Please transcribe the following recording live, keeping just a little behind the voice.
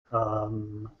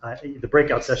the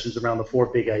breakout sessions around the 4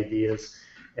 big ideas.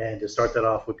 And to start that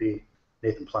off would be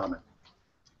Nathan Plowman.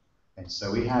 Okay,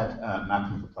 so we had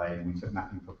mapping for play, and we took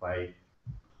mapping for play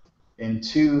in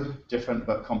 2 different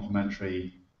but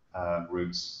complementary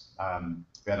routes.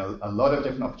 We had a lot of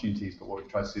different opportunities, but what we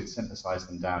tried to do is synthesize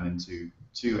them down into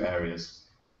 2 areas,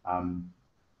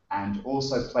 and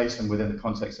also place them within the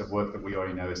context of work that we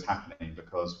already know is happening,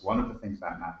 because one of the things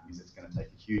about mapping is it's going to take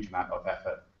a huge amount of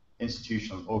effort,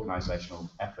 institutional, organizational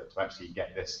effort, to actually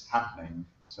get this happening.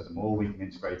 So the more we can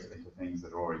integrate it into things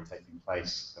that are already taking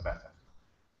place, the better.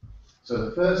 So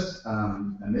the first,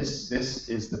 and this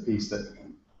is the piece that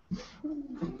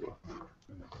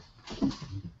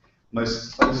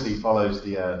most closely follows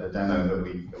the demo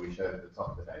that we showed at the top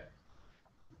of the day,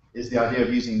 is the idea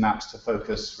of using maps to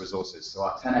focus resources. So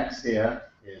our 10x here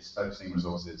is focusing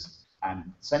resources,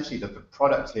 and essentially the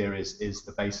product here is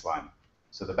the baseline.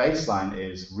 So the baseline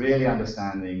is really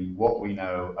understanding what we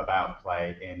know about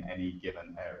play in any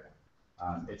given area.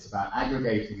 It's about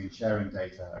aggregating and sharing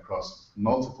data across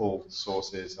multiple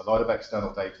sources. A lot of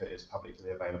external data is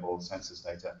publicly available, census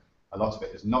data. A lot of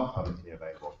it is not publicly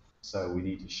available. So we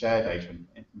need to share data,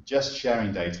 and just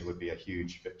sharing data would be a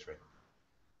huge victory.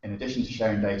 In addition to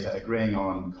sharing data, agreeing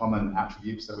on common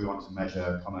attributes that we want to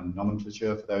measure, common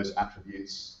nomenclature for those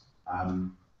attributes.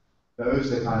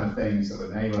 Those are the kind of things that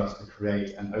would enable us to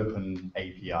create an open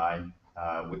API,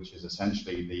 which is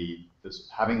essentially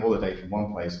having all the data in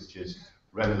one place, which is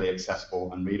readily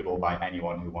accessible and readable by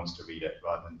anyone who wants to read it,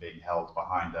 rather than being held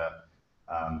behind a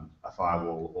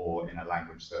firewall or in a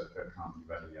language that can't be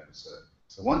readily understood.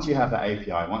 So once you have that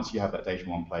API, once you have that data in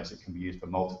one place, it can be used for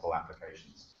multiple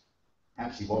applications.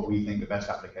 Actually, what we think the best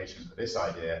application for this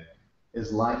idea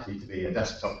is likely to be a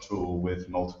desktop tool with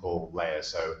multiple layers.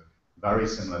 So very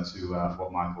similar to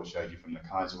what Michael showed you from the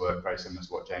Kaiser work, very similar to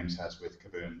what James has with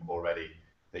Kaboom already,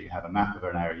 that you have a map of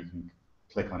an area, you can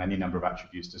click on any number of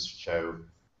attributes to show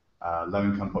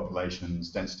low-income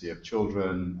populations, density of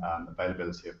children,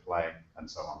 availability of play,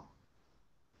 and so on.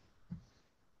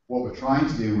 What we're trying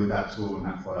to do with that tool and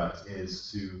that product is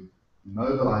to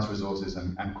mobilize resources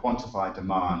and quantify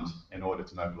demand in order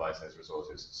to mobilize those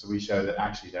resources. So we show that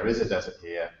actually there is a desert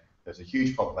here, there's a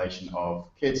huge population of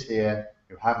kids here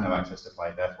who have no access to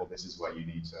play, therefore this is where you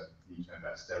need to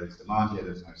invest. There is demand here,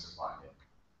 there's no supply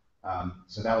here.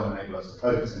 So that will enable us to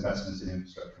focus investments in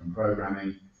infrastructure and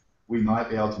programming. We might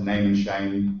be able to name and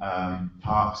shame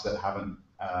parks that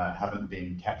haven't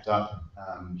been kept up,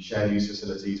 shared use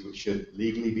facilities which should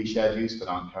legally be shared use but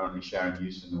aren't currently sharing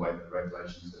use in the way that the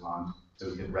regulations demand, so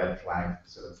we could red flag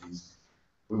facilities.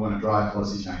 We want to drive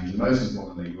policy change, and most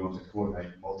importantly, we want to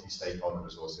coordinate multi-stakeholder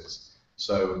resources.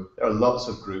 So there are lots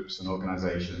of groups and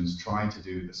organizations trying to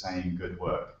do the same good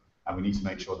work, and we need to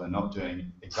make sure they're not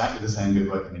doing exactly the same good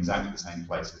work in exactly the same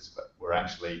places, but we're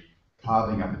actually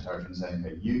carving up a territory and saying,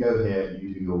 okay, you go here,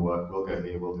 you do your work, we'll go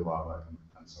here, we'll do our work,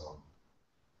 and so on.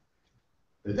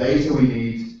 The data we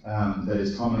need that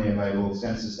is commonly available,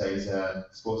 census data,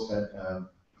 sport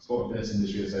fitness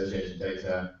industry association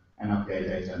data, NLPA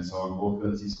data, and so on,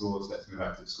 walkability scores. Let's move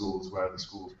back to schools. Where are the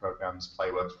schools programs,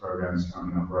 playworks programs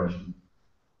currently in operation?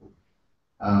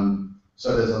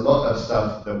 So there's a lot of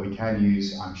stuff that we can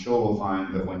use. I'm sure we'll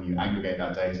find that when you aggregate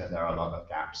that data, there are a lot of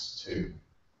gaps too.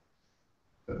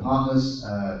 The partners,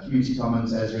 Community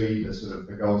Commons, Esri,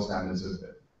 the gold standards of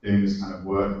doing this kind of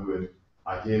work would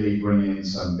ideally bring in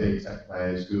some big tech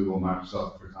players, Google,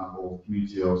 Microsoft, for example,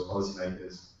 community or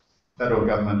policymakers, federal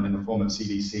government in the form of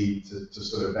CDC to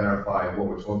sort of verify what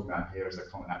we're talking about here as the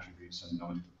common attributes and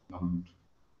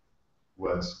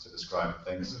non-words to describe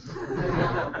things.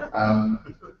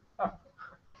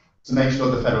 To make sure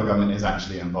the federal government is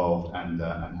actually involved and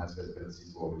has visibility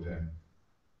to what we're doing.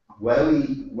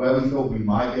 Where we thought we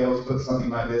might be able to put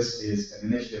something like this is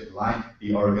an initiative like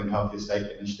the Oregon Healthier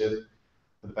State Initiative.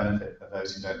 For the benefit of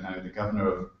those who don't know, the governor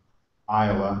of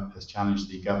Iowa has challenged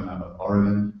the governor of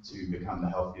Oregon to become the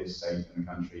healthiest state in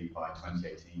the country by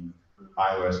 2018.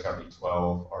 Iowa is currently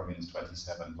 12, Oregon is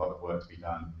 27, a lot of work to be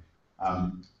done.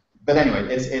 But anyway,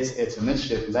 it's an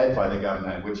initiative led by the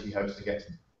governor in which he hopes to get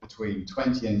between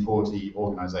 20 and 40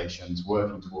 organizations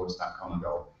working towards that common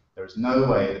goal. There is no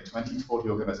way that 20 to 40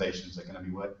 organizations are going to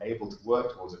be able to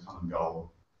work towards a common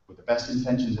goal with the best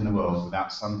intentions in the world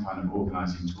without some kind of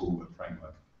organizing tool and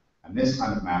framework. And this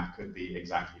kind of map could be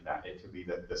exactly that. It could be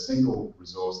the single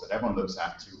resource that everyone looks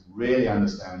at to really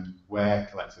understand where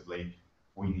collectively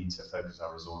we need to focus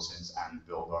our resources and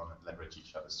build on and leverage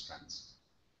each other's strengths.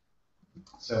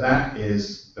 So that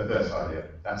is the first idea.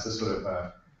 That's the sort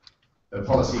of the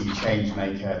policy change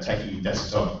maker, techie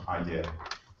desktop idea,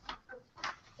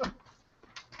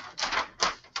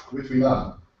 which we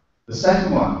love. The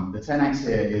second one, the 10x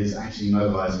here, is actually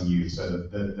mobilizing youth. So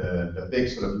the big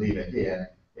sort of lever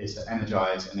here is to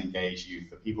energize and engage youth,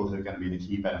 the people who are going to be the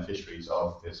key beneficiaries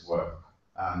of this work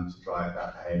to drive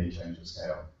that behavior change at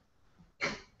scale.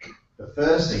 The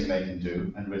first thing they can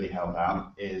do and really help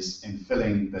out is in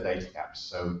filling the data gaps.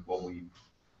 So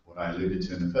what I alluded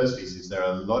to in the first piece is there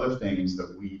are a lot of things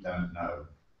that we don't know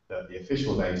that the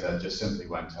official data just simply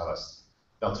won't tell us.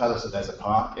 They'll tell us that there's a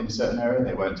park in a certain area.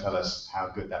 They won't tell us how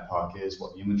good that park is,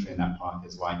 what the inventory in that park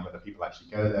is like, whether people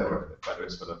actually go there, or whether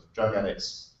it's full of drug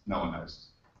addicts. No one knows.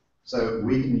 So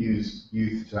we can use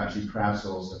youth to actually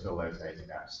crowdsource to fill those data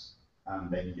gaps.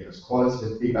 They can give us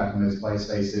qualitative feedback on those play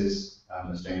spaces.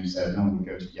 As James said, no one would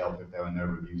go to Yelp if there were no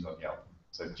reviews on Yelp.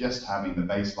 So just having the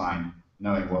baseline,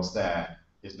 knowing what's there,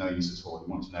 is no use at all.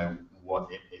 We want to know what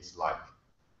it is like.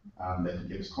 They can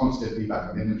give us quantitative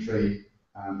feedback on inventory.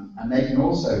 And they can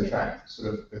also track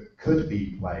sort of the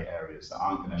could-be play areas that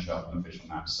aren't going to show up on official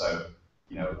maps. So,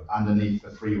 you know, underneath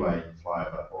the freeway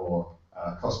flyover or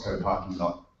Costco parking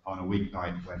lot on a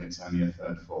weeknight when it's only a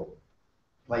third full.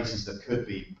 Places that could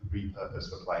be repurposed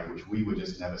for play, which we would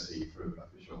just never see through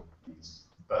official means.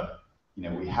 But, you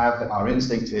know, we have, our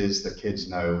instinct is that kids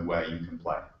know where you can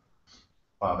play,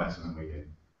 far better than we do.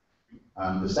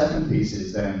 The second piece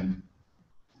is then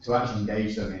to actually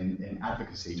engage them in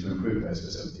advocacy to improve those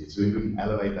facilities. So if we can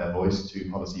elevate their voice to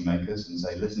policymakers and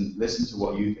say, listen to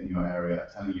what youth in your area are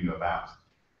telling you about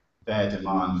their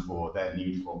demand for, their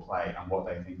need for play and what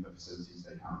they think the facilities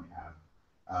they currently have.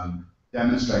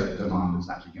 Demonstrate the demand that's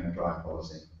actually going to drive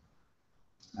policy.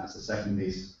 That's the second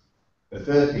piece. The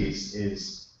third piece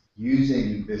is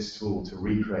using this tool to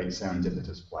recreate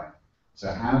serendipitous play.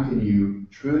 So how can you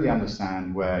truly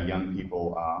understand where young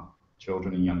people are,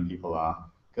 children and young people are,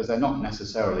 because they're not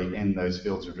necessarily in those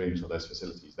fields of dreams or those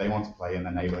facilities. They want to play in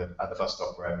the neighborhood, at the bus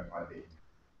stop, wherever it might be.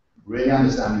 Really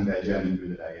understanding their journey through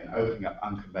the day and opening up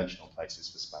unconventional places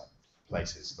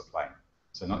for play.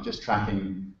 So not just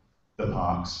tracking the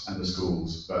parks and the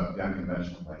schools, but the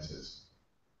unconventional places.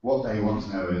 What they want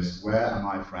to know is, where are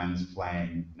my friends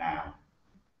playing now?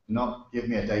 Not give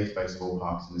me a database of all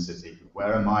parks in the city.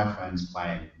 Where are my friends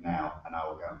playing now? And I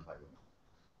will go and play with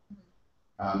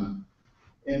them.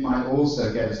 It might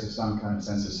also get us to some kind of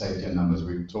sense of safety in numbers.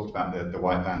 We've talked about the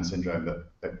white van syndrome,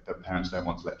 that parents don't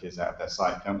want to let kids out of their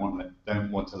sight, don't want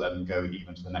to let them go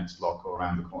even to the next block or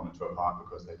around the corner to a park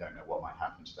because they don't know what might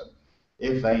happen to them.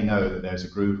 If they know that there's a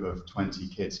group of 20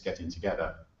 kids getting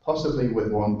together, possibly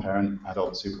with one parent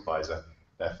adult supervisor,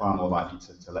 they're far more likely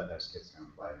to let those kids go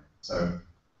and play. So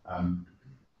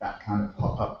that kind of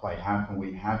pop-up play, how can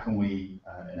we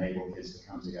enable kids to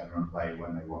come together and play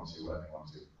when they want to, where they want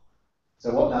to?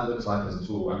 So what that looks like as a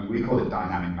tool, I mean, we call it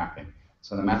dynamic mapping.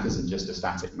 So the map isn't just a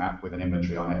static map with an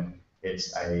inventory on it.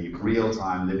 It's a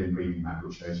real-time, living, breathing map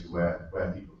which shows you where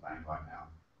people are playing right now.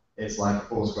 It's like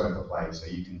Foursquare for play, so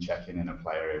you can check in a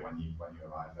play area when you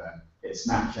arrive there. It's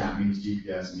Snapchat meets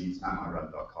GPS meets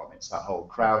mapmyrun.com. It's that whole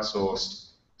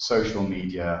crowdsourced social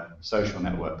media, social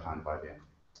network kind of idea.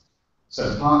 So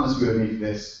the partners we would need for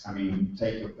this, I mean,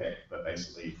 take your pick, but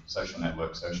basically social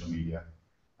network, social media.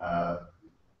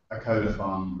 A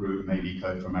Codathon group, maybe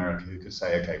Code for America, who could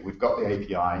say, okay, we've got the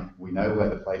API, we know where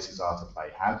the places are to play.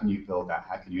 How can you build that?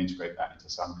 How can you integrate that into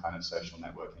some kind of social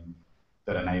networking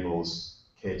that enables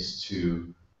kids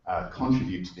to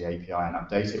contribute to the API and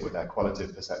update it with their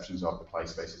qualitative perceptions of the play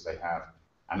spaces they have,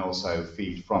 and also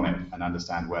feed from it and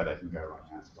understand where they can go right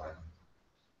now to play.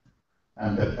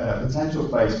 And a potential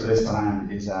place for this to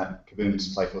land is at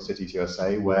Kaboom's Playful Cities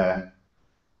USA, where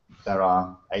there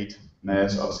are 8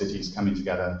 mayors of cities coming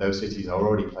together. Those cities are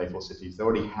already playful cities. They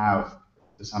already have,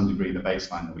 to some degree, the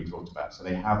baseline that we talked about. So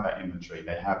they have that inventory.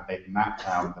 They've mapped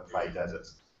out the play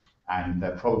deserts, and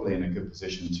they're probably in a good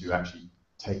position to actually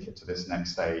take it to this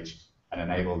next stage and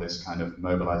enable this kind of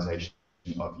mobilization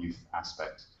of youth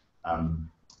aspect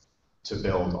to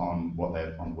build on what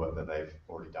on the work that they've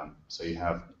already done. So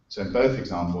in both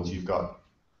examples, you've got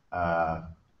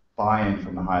buy-in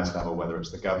from the highest level, whether it's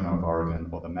the governor of Oregon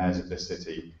or the mayors of this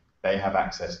city. They have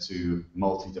access to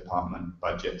multi-department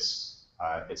budgets.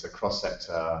 It's a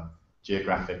cross-sector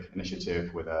geographic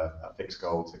initiative with a fixed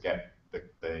goal to get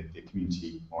the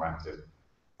community more active.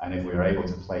 And if we are able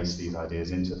to place these ideas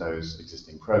into those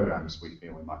existing programs, we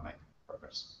feel we might make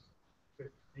progress.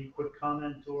 Any quick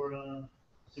comment or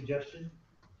suggestion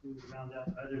to round out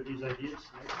either of these ideas?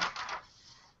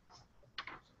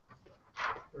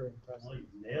 Very impressive. Well, you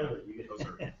nailed it. You get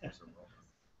perfection.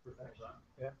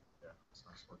 Yeah.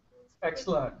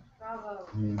 Excellent. Bravo.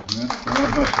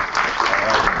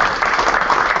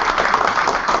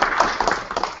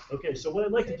 Okay, so what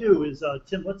I'd like to do is,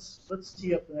 Tim, let's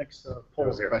tee up the next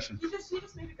poll here. Question. You just made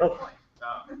a good point.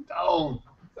 Oh.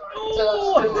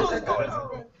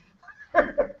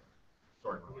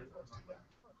 Sorry.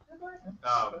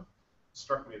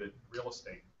 Struck me that real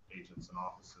estate agents and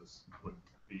offices would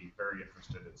be very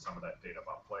interested in some of that data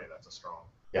about play. That's a strong.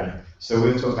 Yeah. So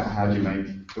we're talking about how do you make.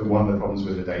 One of the problems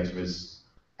with the data is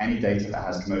any data that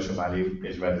has commercial value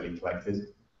is readily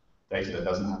collected. Data that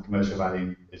doesn't have commercial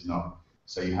value is not.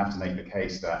 So you have to make the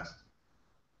case that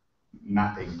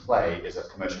mapping play is of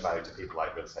commercial value to people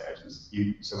like real estate agents.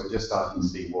 So we're just starting to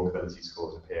see walkability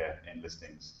scores appear in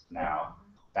listings now.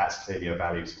 That's clearly a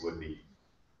value to would-be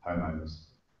homeowners.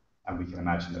 And we can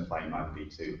imagine that play might be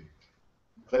too.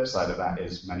 The flip side of that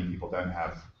is many people don't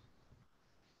have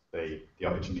the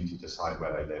opportunity to decide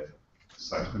where they live.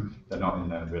 So they're not in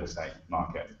the real estate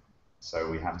market. So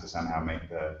we have to somehow make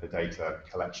the data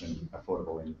collection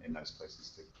affordable in those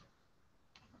places too.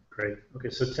 Great. Okay,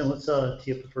 so Tim, let's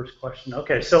tee up the first question.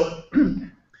 Okay, so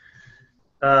there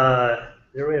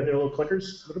we have their little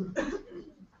clickers.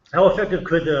 How effective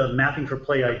could the mapping for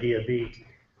play idea be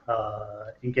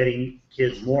in getting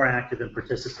kids more active and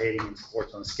participating in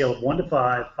sports on a scale of 1 to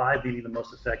 5, 5 being the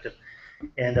most effective?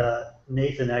 And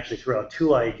Nathan actually threw out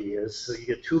 2 ideas, so you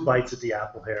get 2 bites at the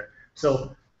apple here.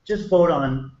 So just vote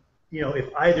on, if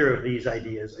either of these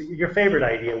ideas, your favorite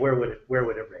idea, where would it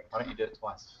rank? Why don't you do it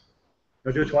twice?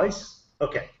 You'll do it twice?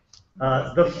 Okay.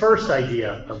 The first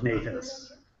idea of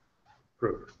Nathan's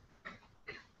group.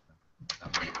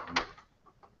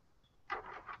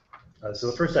 So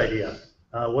the first idea,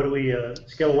 what do we,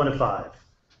 scale of 1 to 5?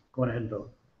 Go on ahead and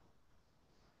vote.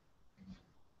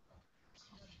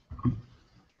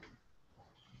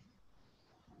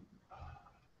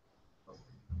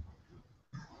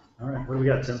 All right, what do we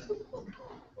got, Tim?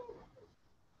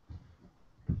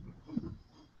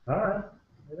 All right.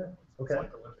 Okay.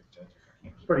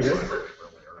 Pretty good.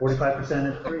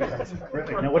 45% at 3. That's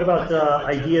terrific. Now, what about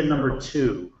idea number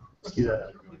 2? Let's do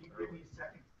that. Give me a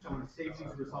second. I want to save these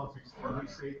results. Let me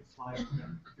save the slide. Give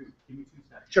me 2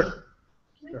 seconds. Sure.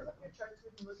 Can I Sure. put your chart so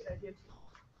we can look at idea 2?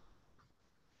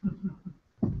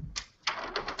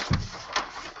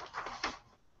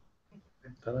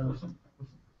 Ta-da.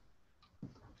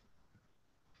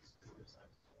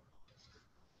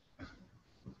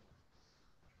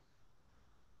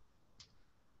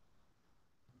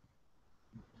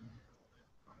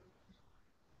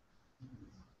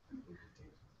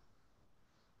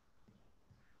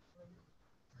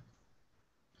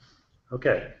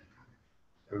 Okay.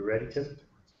 Are we ready, Tim?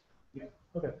 Yeah.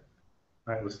 Okay. All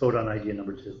right, let's vote on idea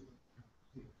number 2. Give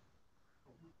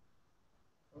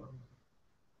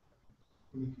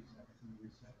me 2 seconds. Let me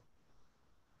reset.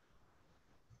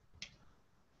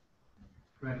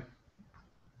 Ready.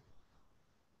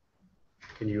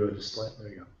 Can you display? There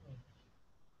you go.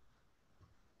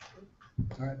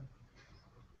 All right.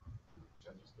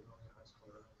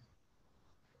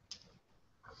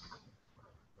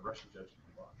 The Russian judge can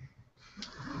watch.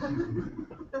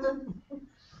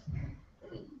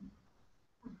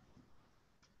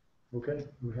 Okay,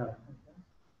 we have.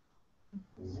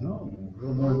 No, a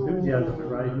little more enthusiasm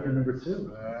for idea number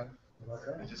 2.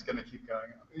 We're just going to keep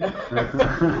going.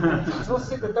 So let's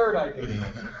take the third idea.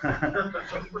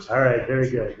 All right, very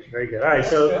good, very good. All right,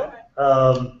 so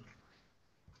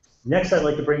next I'd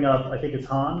like to bring up, I think it's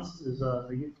Hans.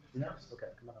 Are you next?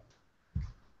 Okay, come on up.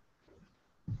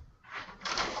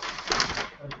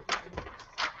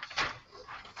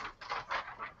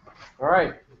 All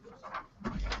right.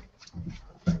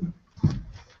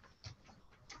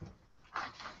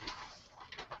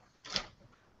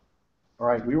 All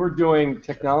right, we were doing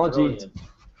technology. Brilliant.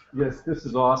 Yes, this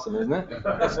is awesome, isn't it?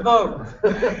 Let's vote.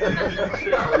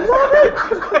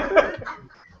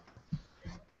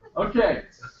 Okay.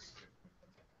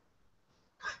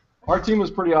 Our team was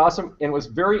pretty awesome, and it was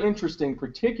very interesting,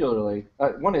 particularly,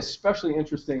 one especially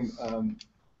interesting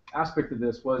aspect of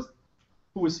this was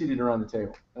who was seated around the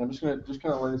table. And I'm just going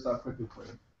to lay this out quickly for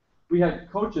you. We had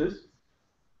coaches,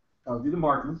 that would be the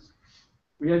Martins.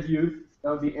 We had youth,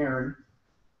 that would be Aaron.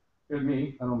 It would be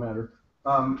me, I don't matter.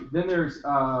 Then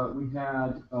we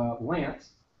had Lance,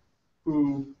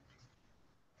 who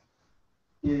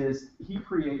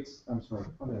creates, I'm sorry,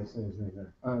 what did I say his name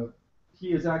there?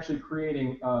 He is actually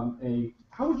creating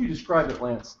how would you describe it,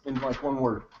 Lance, in like one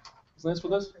word? Is Lance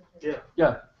with us? Yeah.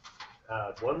 Yeah.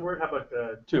 One word, how about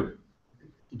 2?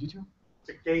 Did you 2? it's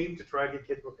a game to try to get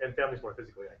kids and families more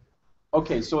physically active.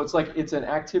 Okay, so it's an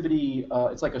activity,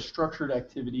 it's like a structured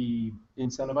activity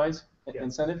incentive?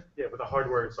 Yeah, with a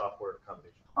hardware and software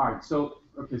combination. All right, so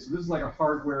this is like a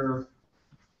hardware,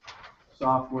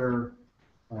 software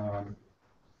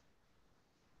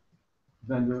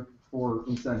vendor for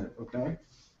incentive. Okay,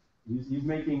 he's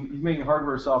making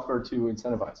hardware, software to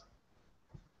incentivize.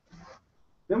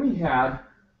 Then we had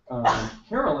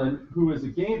Carolyn, who is a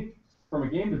game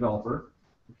developer.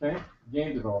 Okay,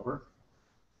 game developer.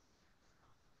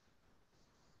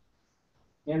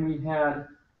 And we had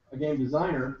a game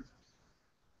designer.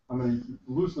 I'm going to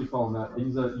loosely call him that.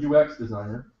 He's a UX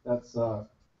designer. That'd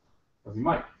be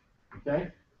Mike.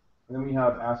 Okay? And then we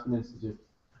have Aspen Institute.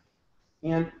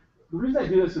 And the reason I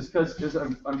do this is because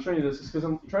I'm showing you this is because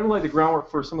I'm trying to lay the groundwork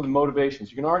for some of the motivations.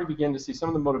 You can already begin to see some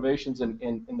of the motivations and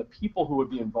the people who would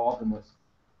be involved in this.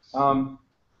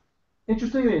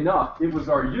 Interestingly enough, it was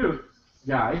our youth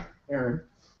guy, Aaron,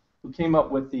 who came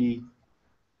up with the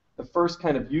first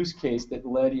kind of use case that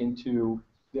led into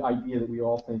the idea that we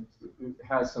all think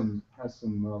has some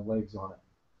legs on it.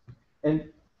 And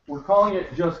we're calling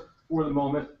it, just for the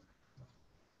moment,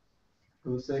 for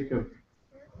the sake of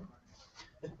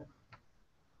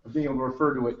being able to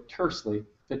refer to it tersely,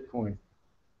 Bitcoin.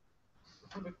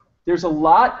 There's a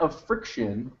lot of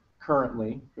friction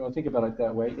currently, if you want to think about it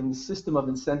that way, in the system of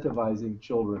incentivizing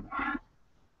children.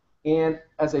 And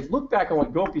as I look back on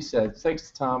what Gopi said, thanks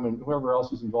to Tom and whoever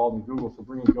else was involved in Google for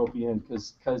bringing Gopi in,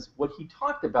 because what he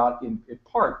talked about in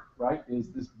part, right, is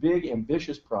this big,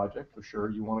 ambitious project. For sure,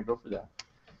 you want to go for that.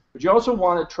 But you also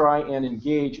want to try and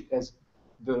engage as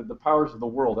the powers of the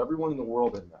world, everyone in the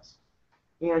world in this.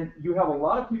 And you have a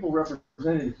lot of people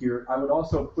represented here. I would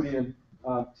also put in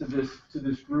to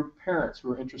this group parents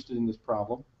who are interested in this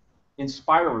problem,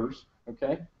 inspirers,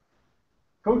 okay?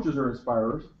 Coaches are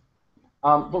inspirers.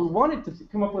 But we wanted to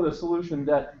come up with a solution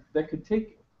that could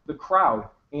take the crowd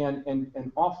and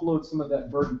offload some of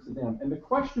that burden to them. And the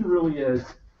question really is,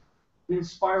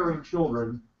 inspiring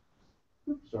children,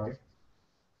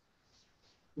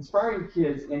 inspiring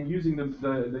kids and using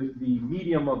the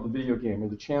medium of the video game or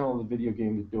the channel of the video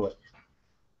game to do it.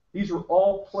 These are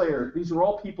all players, these are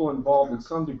all people involved in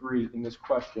some degree in this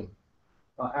question,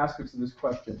 aspects of this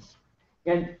question.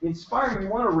 And inspiring, we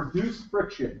want to reduce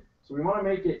friction. So we want to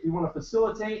make it, we want to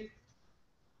facilitate.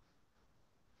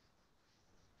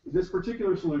 This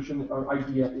particular solution or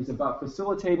idea is about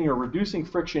facilitating or reducing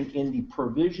friction in the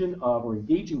provision of or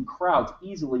engaging crowds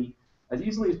as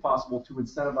easily as possible to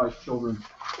incentivize children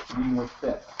to be more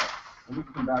fit. And we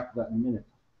can come back to that in a minute.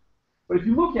 But if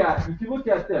you look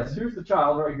at this, here's the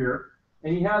child right here,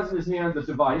 and he has in his hand the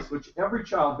device, which every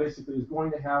child basically is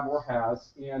going to have or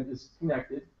has and is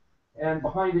connected. And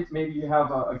behind it, maybe you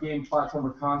have a game platform or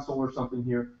console or something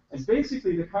here. And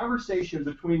basically, the conversation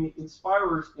between the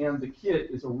inspirers and the kid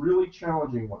is a really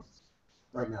challenging one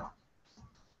right now.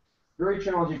 Very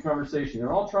challenging conversation.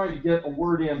 They're all trying to get a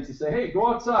word in to say, hey,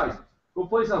 go outside, go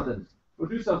play something, go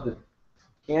do something.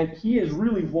 And he is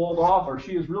really walled off, or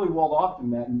she is really walled off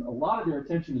in that, and a lot of their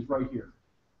attention is right here.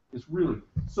 It's really.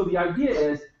 So the idea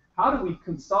is, how do we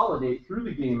consolidate through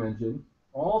the game engine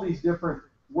all these different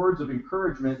words of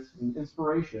encouragement and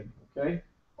inspiration, okay?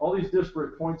 All these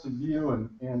disparate points of view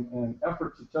and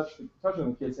effort to touch on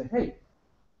the kids, say, hey,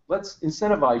 let's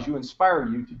incentivize you, inspire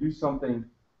you to do something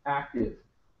active.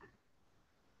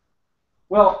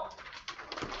 Well,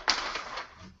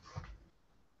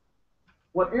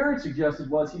 what Aaron suggested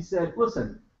was, he said,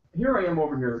 listen, here I am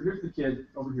over here, here's the kid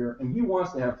over here, and he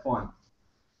wants to have fun.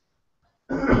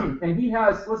 And he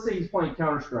has, let's say he's playing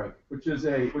Counter-Strike, which is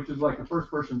like a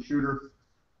first-person shooter.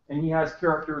 And he has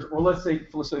characters, or let's say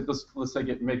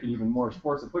make it even more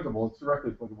sports applicable. It's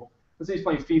directly applicable. Let's say he's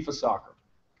playing FIFA soccer.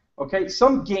 Okay,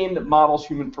 some game that models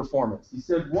human performance. He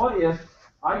said, what if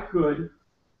I could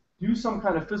do some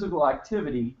kind of physical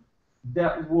activity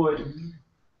that would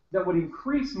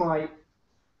increase my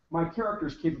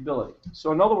character's capability?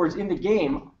 So in other words, in the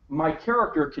game, my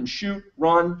character can shoot,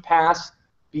 run, pass,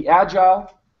 be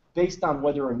agile based on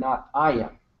whether or not I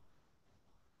am.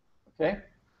 Okay?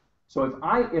 So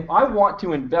if I want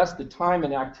to invest the time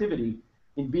and activity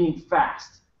in being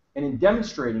fast and in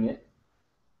demonstrating it,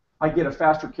 I get a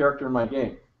faster character in my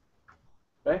game.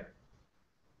 Okay?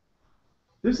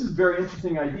 This is a very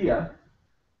interesting idea,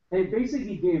 and it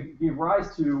basically gave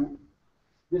rise to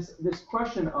this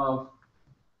question of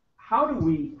how do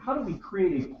we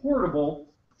create a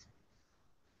portable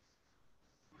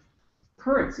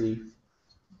currency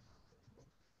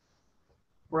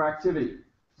for activity.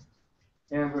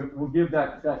 And we'll give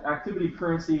that activity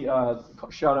currency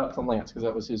shout out to Lance, because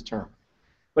that was his term.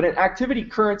 But an activity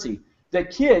currency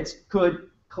that kids could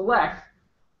collect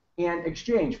and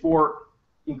exchange for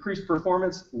increased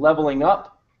performance, leveling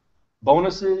up,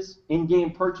 bonuses,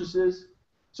 in-game purchases.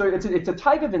 So it's a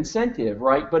type of incentive,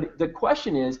 right? But the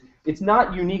question is, it's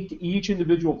not unique to each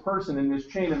individual person in this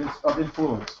chain of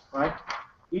influence, right?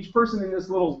 each person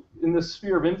in this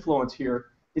sphere of influence here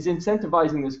is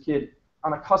incentivizing this kid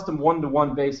on a custom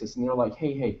one-to-one basis, and they're like,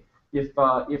 hey, if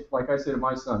like I say to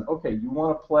my son, okay, you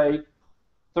want to play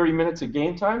 30 minutes of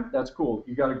game time? That's cool.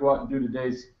 You got to go out and do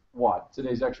today's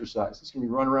exercise. It's going to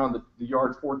be run around the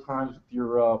yard 4 times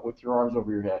with your arms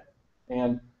over your head.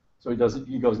 And so he does it.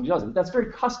 He goes and he does it. That's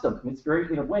very custom, and it's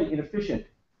very, in a way, inefficient.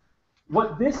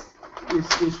 What this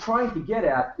is trying to get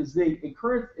at is a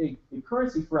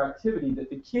currency for activity that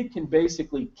the kid can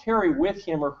basically carry with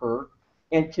him or her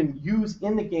and can use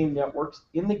in the game networks,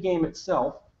 in the game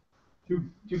itself,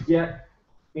 to get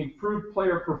improved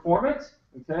player performance,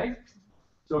 okay?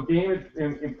 So game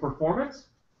in performance.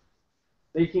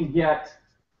 They can get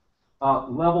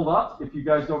leveled up. If you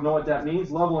guys don't know what that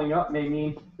means, leveling up may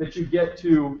mean that you get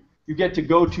to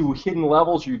go to hidden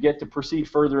levels, you get to proceed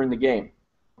further in the game,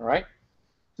 all right?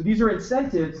 So these are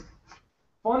incentives,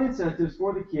 fun incentives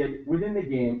for the kid within the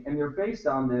game, and they're based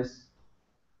on this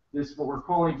what we're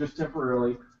calling just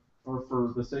temporarily, or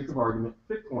for the sake of argument,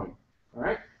 Fitcoin. All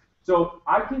right. So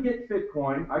I can get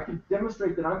Fitcoin. I can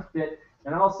demonstrate that I'm fit,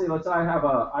 and I'll say, I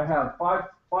have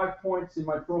five points in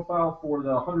my profile for the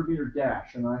 100-meter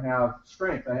dash, and I have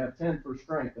strength. I have 10 for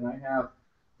strength, and I have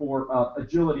for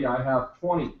agility. I have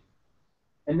 20,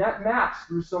 and that maps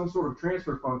through some sort of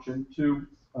transfer function to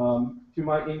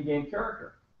my in-game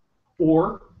character,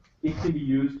 or it can be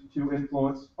used to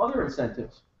influence other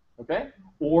incentives. Okay.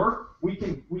 Or we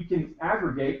can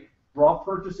aggregate raw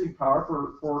purchasing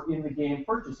power for in-the-game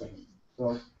purchasing.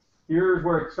 So here's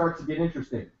where it starts to get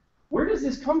interesting. Where does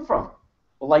this come from?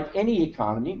 Well, like any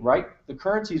economy, right? The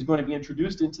currency is going to be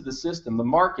introduced into the system. The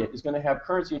market is going to have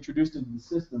currency introduced into the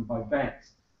system by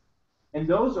banks. And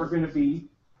those are going to be,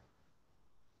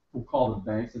 we'll call them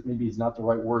banks, that maybe is not the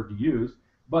right word to use,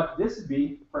 but this would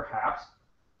be perhaps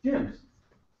gyms.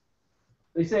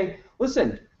 They say,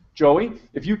 listen, Joey,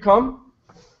 if you come,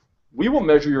 we will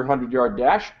measure your 100-yard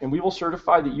dash, and we will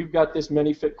certify that you've got this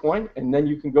many Fitcoin, and then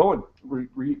you can go and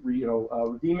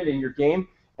redeem it in your game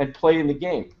and play in the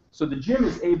game. So the gym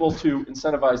is able to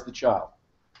incentivize the child.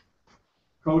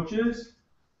 Coaches,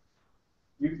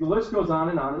 the list goes on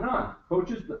and on and on.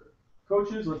 Coaches,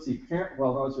 let's see,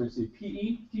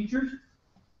 PE teachers,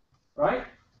 right?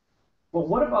 But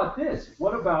what about this?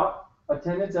 What about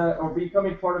attendance or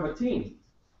becoming part of a team?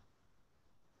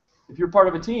 If you're part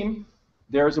of a team,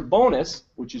 there's a bonus,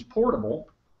 which is portable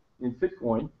in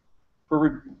Fitcoin,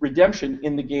 for redemption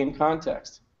in the game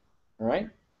context. All right?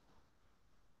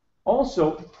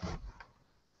 Also,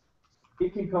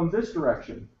 it can come this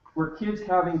direction, where kids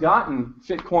having gotten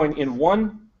Fitcoin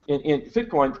in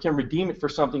Fitcoin can redeem it for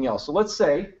something else. So let's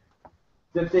say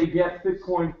that they get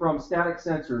Fitcoin from static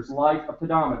sensors like a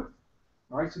pedometer.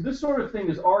 All right? So this sort of thing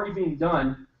is already being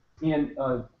done in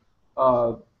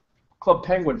Club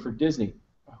Penguin for Disney.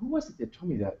 Who was it that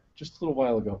told me that just a little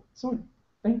while ago? Someone.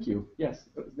 Thank you. Yes,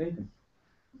 it was Nathan.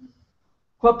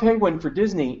 Club Penguin for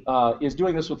Disney is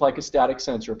doing this with like a static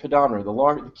sensor, a pedometer. The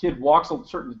longer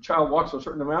the child walks a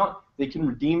certain amount, they can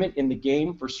redeem it in the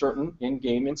game for certain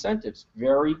in-game incentives.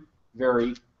 Very,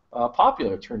 very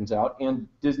popular, it turns out. And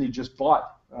Disney just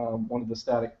bought one of the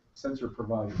static sensor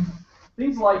providers.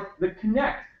 Things like the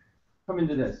Kinect come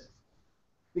into this.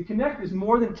 The Kinect is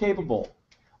more than capable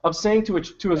of saying to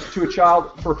a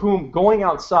child for whom going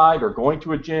outside or going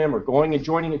to a gym or going and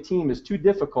joining a team is too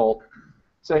difficult,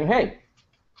 saying, hey,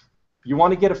 you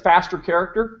want to get a faster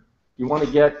character? You want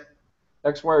to get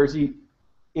X, Y, or Z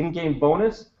in-game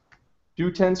bonus?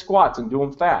 Do 10 squats and do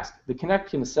them fast. The Kinect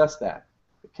can assess that.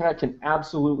 The Kinect can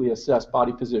absolutely assess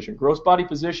body position. Gross body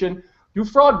position, do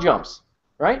frog jumps,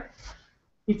 right?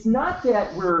 It's not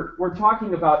that we're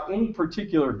talking about any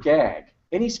particular gag,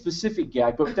 any specific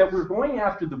gag, but that we're going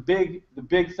after the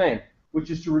big thing, which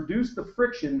is to reduce the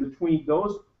friction between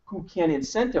those who can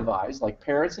incentivize, like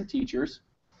parents and teachers,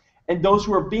 and those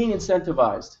who are being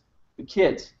incentivized, the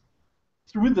kids,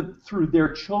 through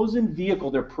their chosen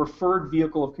vehicle, their preferred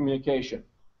vehicle of communication,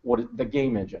 the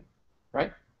game engine,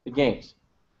 right? The games.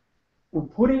 We're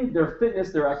putting their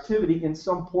fitness, their activity in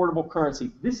some portable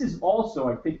currency. This is also,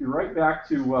 I take you right back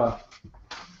to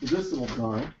this little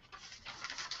drawing.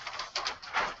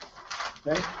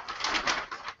 Okay?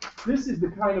 This is the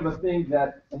kind of a thing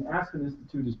that an Aspen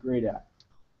Institute is great at.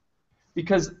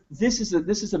 Because this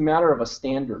is a matter of a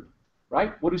standard,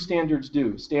 right? What do standards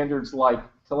do? Standards like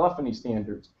telephony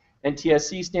standards,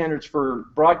 NTSC standards for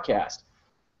broadcast,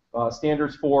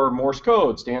 standards for Morse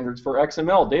code, standards for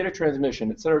XML, data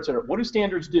transmission, et cetera, et cetera. What do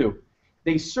standards do?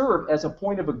 They serve as a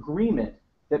point of agreement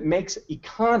that makes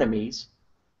economies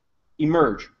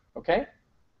emerge, okay?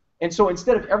 And so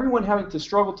instead of everyone having to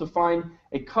struggle to find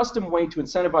a custom way to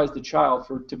incentivize the child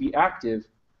to be active,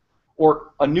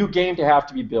 or a new game to have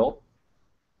to be built,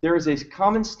 there is a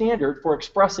common standard for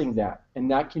expressing that, and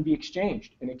that can be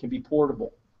exchanged, and it can be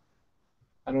portable.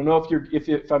 I don't know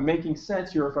if I'm making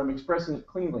sense here, if I'm expressing it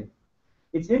cleanly.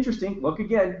 It's interesting. Look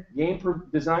again: game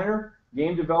designer,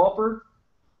 game developer,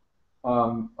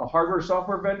 a hardware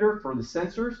software vendor for the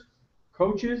sensors,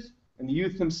 coaches, and the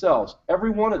youth themselves.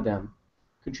 Every one of them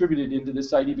contributed into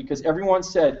this idea because everyone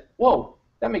said, "Whoa,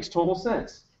 that makes total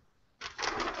sense."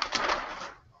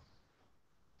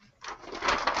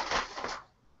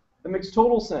 That makes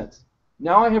total sense.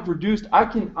 Now I have reduced. I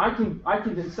can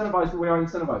incentivize the way I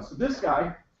incentivize. So this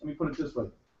guy, let me put it this way: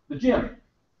 the gym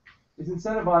is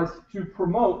incentivized to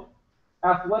promote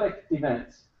athletic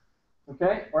events,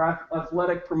 okay, or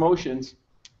athletic promotions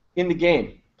in the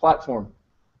game platform.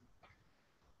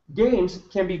 Games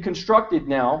can be constructed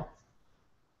now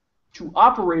to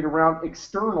operate around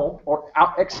external or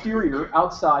exterior,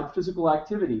 outside physical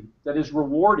activity that is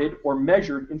rewarded or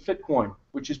measured in Fitcoin,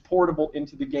 which is portable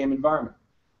into the game environment.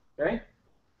 Okay?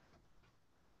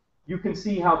 You can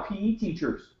see how PE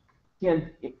teachers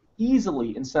can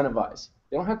easily incentivize.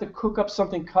 They don't have to cook up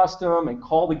something custom and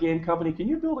call the game company, "Can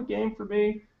you build a game for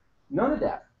me?" None of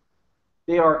that.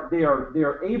 They are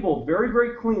able very,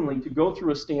 very cleanly to go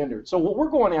through a standard. So what we're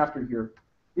going after here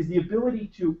is the ability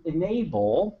to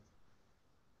enable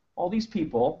all these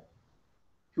people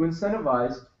to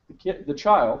incentivize the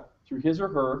child through his or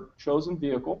her chosen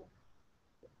vehicle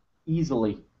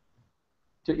easily,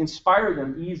 to inspire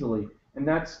them easily. And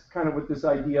that's kind of what this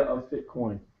idea of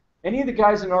Fitcoin. Any of the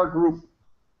guys in our group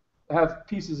have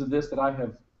pieces of this that I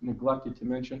have neglected to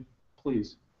mention?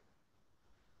 Please.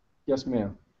 Yes,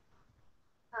 ma'am.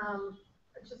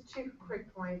 Just two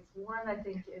quick points. One, I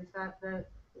think, is that the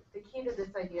key to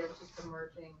this idea is just the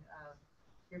merging of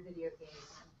your video game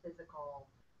and physical,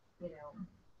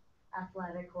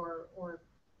 athletic or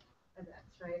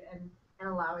events, right? And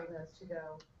allowing those to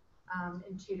go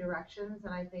in two directions.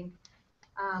 And I think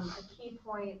a key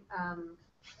point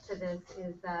to this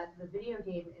is that the video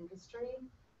game industry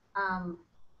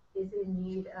is in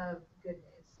need of good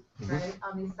news, right,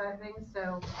 on these side of things.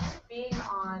 So being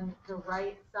on the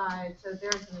right side, so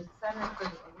there's an incentive for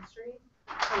the industry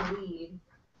to lead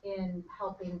in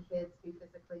helping kids be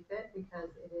physically fit because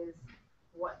it is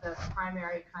what the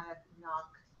primary kind of knock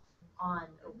on,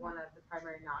 or one of the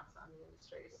primary knocks on the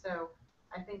industry. So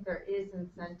I think there is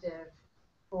incentive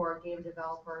for game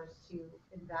developers to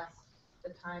invest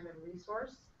the time and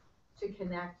resource to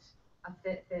connect a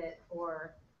Fitbit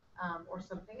or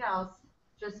something else,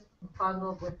 just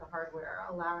bundled with the hardware,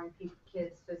 allowing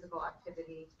kids physical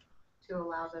activity to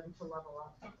allow them to level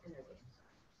up in their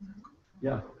games.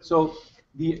 Yeah. So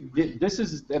this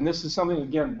is something,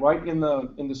 again, right in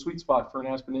the sweet spot for an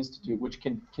Aspen Institute, which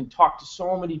can talk to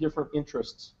so many different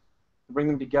interests to bring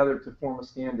them together to form a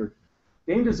standard.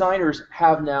 Game designers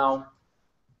have now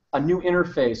a new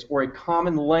interface or a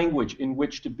common language in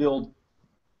which to build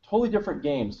totally different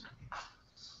games.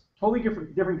 Totally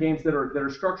different games that are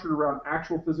structured around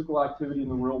actual physical activity in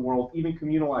the real world, even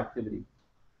communal activity.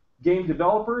 Game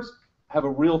developers have a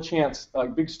real chance,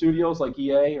 big studios like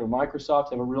EA or Microsoft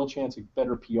have a real chance at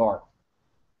better PR.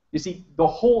 You see,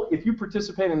 if you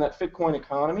participate in that Fitcoin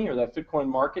economy or that Fitcoin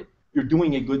market, you're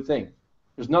doing a good thing.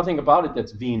 There's nothing about it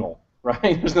that's venal,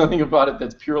 right? There's nothing about it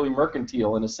that's purely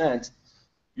mercantile in a sense.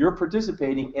 You're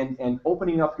participating and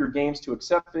opening up your games to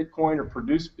accept Bitcoin or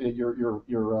produce your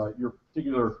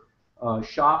particular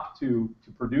shop to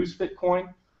produce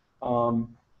Bitcoin.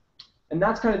 And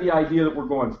that's kind of the idea that we're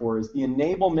going for, is the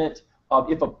enablement of,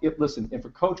 if a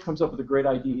coach comes up with a great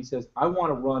idea, he says, "I want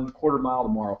to run quarter mile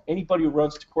tomorrow." Anybody who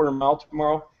runs to quarter mile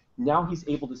tomorrow, now he's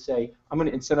able to say, "I'm going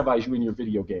to incentivize you in your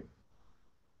video game."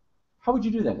 How would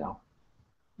you do that now?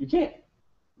 You can't.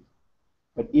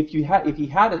 But if he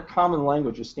had a common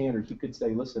language, a standard, he could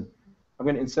say, "Listen, I'm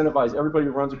going to incentivize everybody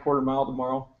who runs a quarter mile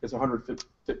tomorrow gets 100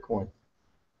 Bitcoin,"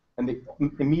 and it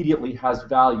immediately has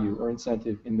value or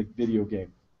incentive in the video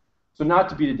game. So not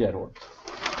to beat a dead horse.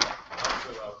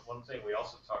 One thing we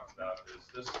also talked about is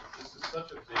this is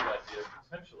such a big idea.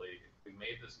 Potentially, if we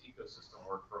made this ecosystem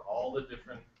work for all the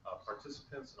different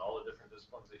participants and all the different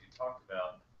disciplines that you talked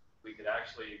about, we could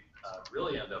actually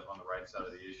really end up on the right side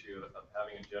of the issue of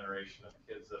having a generation of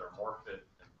kids that are more fit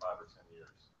in 5 or 10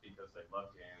 years because they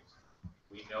love games.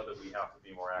 We know that we have to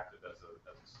be more active as a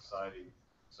society.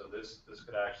 So this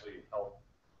could actually help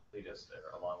lead us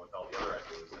there, along with all the other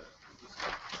ideas that we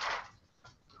discussed.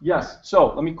 Yes,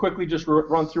 so let me quickly just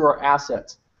run through our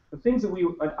assets. The things that we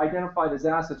identified as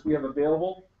assets we have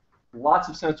available, lots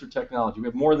of sensor technology. We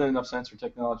have more than enough sensor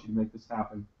technology to make this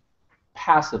happen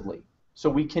passively. So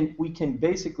we can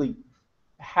basically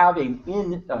have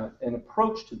an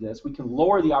approach to this, we can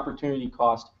lower the opportunity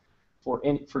cost for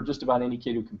just about any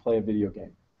kid who can play a video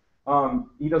game.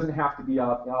 He doesn't have to be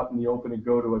out in the open and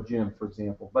go to a gym, for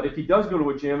example. But if he does go to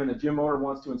a gym and the gym owner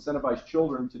wants to incentivize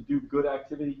children to do good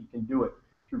activity, he can do it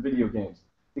through video games.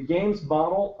 The games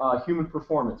model human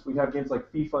performance. We have games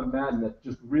like FIFA and Madden that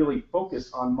just really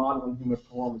focus on modeling human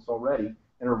performance already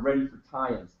and are ready for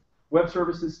tie-ins. Web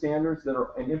services standards that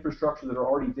are an infrastructure that are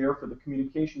already there for the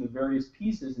communication of various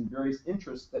pieces and various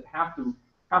interests that have to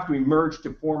emerge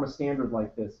to form a standard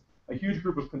like this. A huge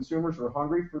group of consumers are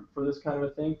hungry for this kind of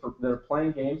a thing, they're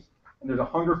playing games, and there's a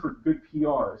hunger for good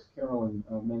PR, as Carolyn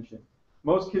mentioned.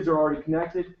 Most kids are already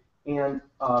connected, and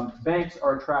banks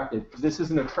are attracted. This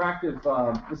is an attractive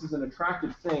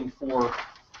thing for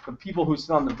the people who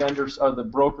sit on the vendors or the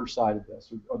broker side of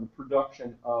this, or the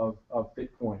production of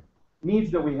Bitcoin.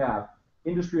 Needs that we have: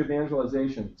 industry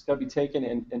evangelization. It's got to be taken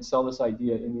and sell this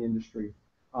idea in the industry.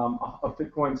 A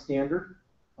Bitcoin standard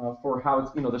for how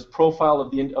it's, this profile of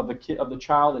the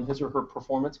child and his or her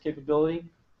performance capability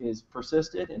is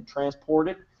persisted and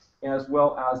transported, as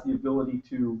well as the ability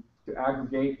to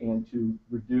aggregate and to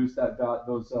reduce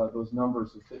those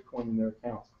numbers of Bitcoin in their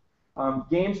accounts.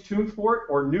 Games tuned for it,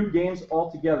 or new games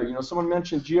altogether. Someone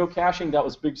mentioned geocaching. That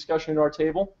was a big discussion at our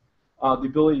table. The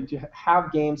ability to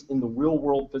have games in the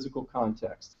real-world physical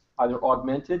context, either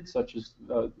augmented, such as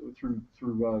through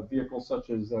vehicles such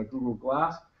as Google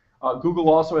Glass. Google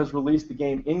also has released the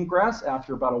game Ingress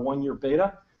after about a 1-year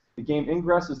beta. The game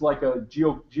Ingress is like a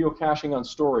geocaching on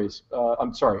steroids,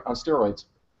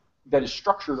 that is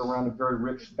structured around a very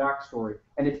rich backstory,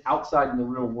 and it's outside in the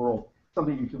real world.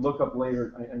 Something you can look up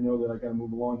later. I know that I got to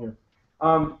move along here.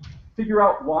 Figure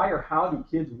out why or how do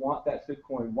kids want that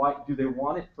Bitcoin? Why do they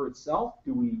want it for itself?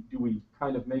 Do we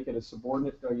kind of make it a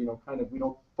subordinate? We don't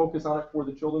focus on it for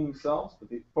the children themselves, but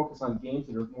they focus on games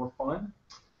that are more fun.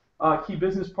 Key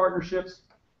business partnerships,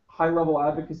 high-level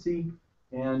advocacy,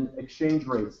 and exchange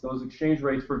rates. Those exchange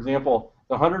rates, for example,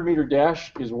 the 100-meter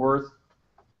dash is worth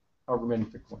however many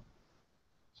Bitcoin.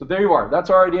 So there you are.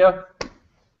 That's our idea.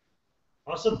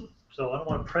 Awesome. So I don't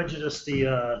want to prejudice the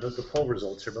poll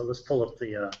results here, but let's pull up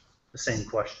the same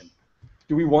question.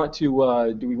 Do we want to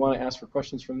ask for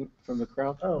questions from the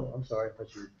crowd? Oh, I'm sorry. I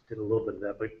thought you did a little bit of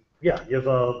that, but yeah, you have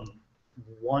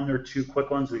 1 or 2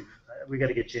 quick ones. We got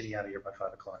to get Ginny out of here by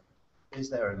 5 o'clock. Is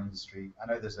there an industry? I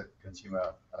know there's a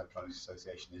Consumer Electronics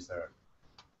Association. Is there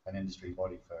an industry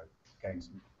body for games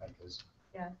makers?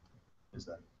 Yeah. Is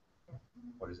there? Yeah.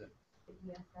 What is it?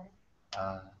 ESA.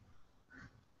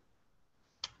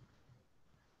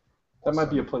 That might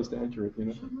be a place to enter it,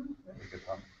 Very good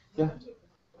pun. Yeah.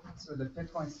 So the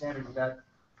Bitcoin standard, would that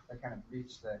kind of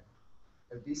reach the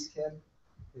obese kid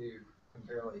who can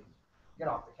barely get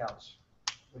off the couch?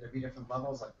 Would there be different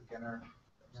levels, like beginner,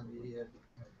 intermediate,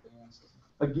 advanced?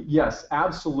 Yes,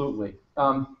 absolutely.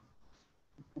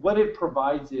 What it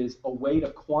provides is a way to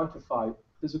quantify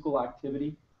physical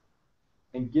activity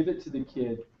and give it to the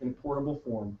kid in a portable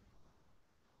form.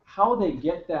 How they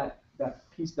get that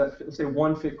piece, let's say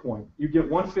 1 Fitcoin. You get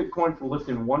 1 Fitcoin for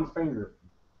lifting 1 finger,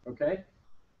 okay?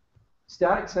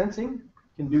 Static sensing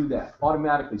can do that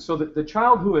automatically. So that the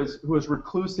child who is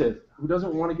reclusive, who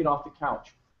doesn't want to get off the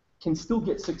couch, can still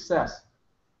get success.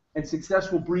 And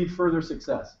success will breed further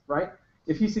success, right?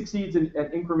 If he succeeds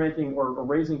at incrementing or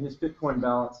raising his Bitcoin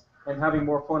balance and having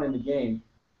more fun in the game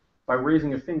by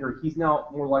raising a finger, he's now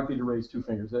more likely to raise 2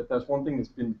 fingers. That's one thing that's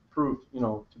been proved,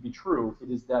 to be true.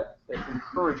 It is that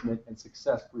encouragement and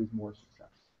success breeds more success.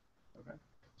 Okay.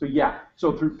 So yeah,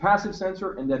 so through passive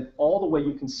sensor, and then all the way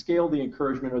you can scale the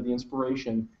encouragement or the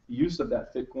inspiration, the use of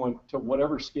that Bitcoin to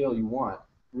whatever scale you want,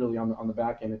 really on the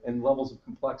back end, and levels of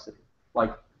complexity,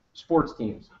 like sports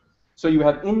teams. So you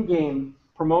have in-game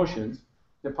promotions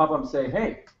that pop up and say,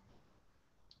 hey,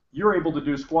 you're able to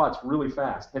do squats really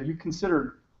fast. Have you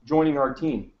considered joining our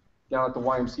team down at the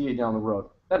YMCA down the road?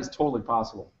 That is totally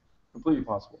possible, completely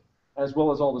possible, as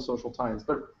well as all the social tie-ins.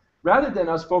 But rather than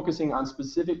us focusing on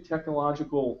specific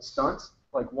technological stunts,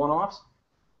 like one-offs,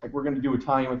 like we're going to do a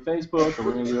tie-in with Facebook, or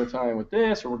we're going to do a tie-in with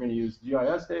this, or we're going to use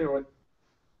GIS data, or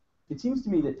it seems to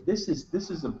me that this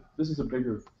is a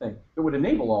bigger thing that would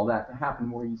enable all that to happen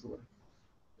more easily.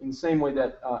 In the same way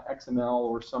that XML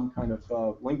or some kind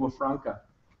of lingua franca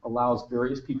allows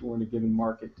various people in a given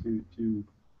market to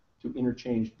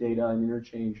interchange data and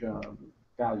interchange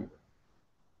value.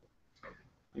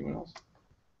 Anyone else?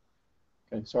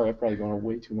 Okay, sorry, I've probably gone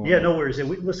way too long. Yeah, no worries.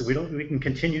 We can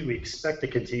continue. We expect to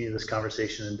continue this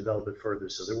conversation and develop it further.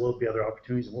 So there will be other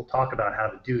opportunities, and we'll talk about how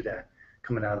to do that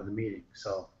coming out of the meeting.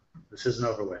 So this isn't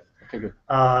over with. Okay, good.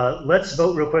 Let's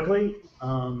vote real quickly.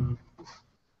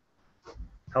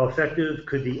 How effective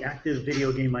could the active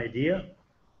video game idea,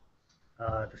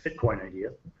 the Fitcoin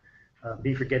idea,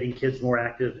 be for getting kids more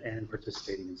active and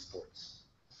participating in sports?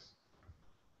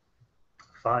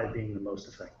 5 being the most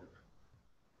effective.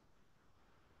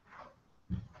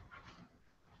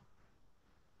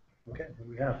 Okay, what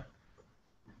do we have?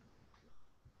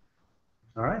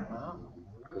 All right.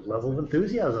 Good level of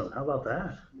enthusiasm. How about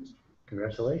that?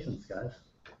 Congratulations, guys.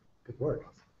 Good work.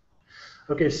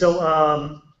 Okay, so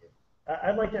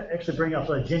I'd like to actually bring up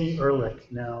Ginny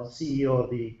Ehrlich, now CEO of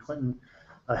the Clinton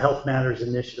Health Matters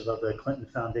Initiative of the Clinton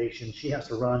Foundation. She has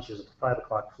to run. She has a 5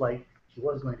 o'clock flight. She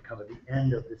was going to come at the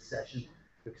end of this session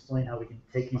to explain how we can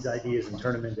take these ideas and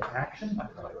turn them into action.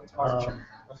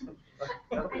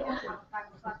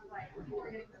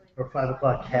 Or 5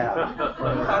 o'clock cab.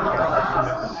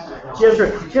 She has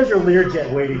her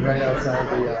Learjet waiting right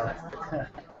outside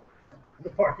the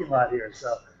parking lot here.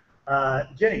 So,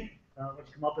 Jenny, why don't you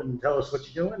come up and tell us what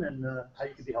you're doing and how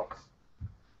you can be helpful.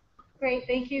 Great,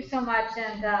 thank you so much.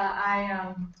 And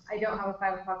I don't have a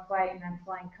 5 o'clock flight, and I'm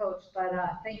flying coach, but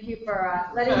thank you for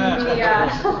letting me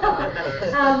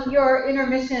be your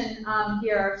intermission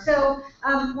here. So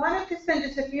wanted to spend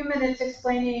just a few minutes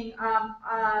explaining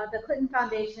the Clinton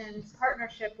Foundation's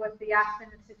partnership with the Aspen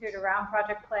Institute around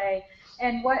Project Play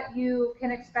and what you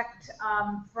can expect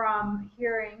from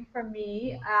hearing from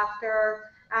me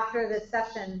after this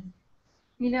session.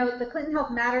 You know, the Clinton Health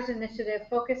Matters Initiative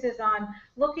focuses on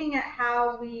looking at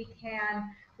how we can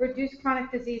reduce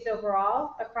chronic disease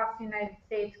overall across the United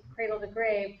States, cradle to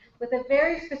grave, with a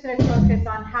very specific focus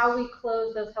on how we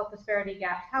close those health disparity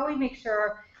gaps, how we make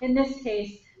sure, in this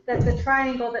case, that the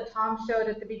triangle that Tom showed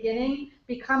at the beginning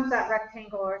becomes that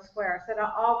rectangle or square, so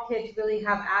that all kids really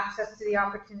have access to the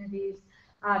opportunities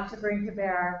to bring to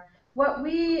bear. What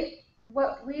we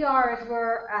are is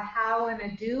we're a how and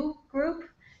a do group.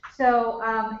 So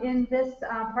in this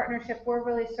partnership, we're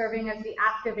really serving as the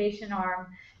activation arm.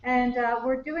 And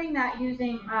we're doing that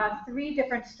using 3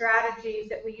 different strategies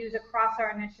that we use across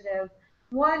our initiative.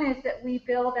 One is that we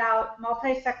build out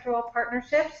multi-sectoral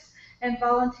partnerships and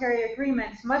voluntary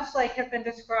agreements, much like have been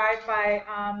described by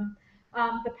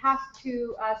the past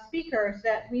 2 speakers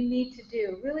that we need to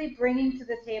do, really bringing to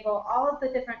the table all of the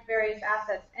different various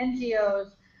assets,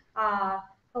 NGOs,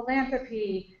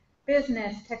 philanthropy,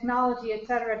 business, technology, et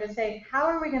cetera, to say, how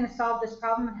are we going to solve this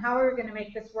problem and how are we going to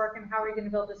make this work and how are we going to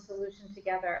build a solution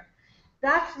together?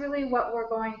 That's really what we're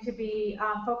going to be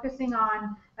focusing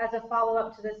on as a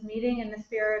follow-up to this meeting in the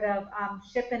spirit of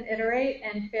ship and iterate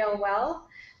and fail well.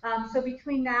 So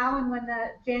between now and when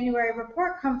the January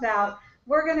report comes out,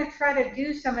 we're going to try to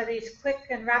do some of these quick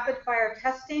and rapid-fire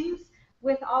testings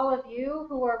with all of you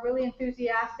who are really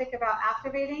enthusiastic about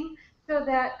activating, so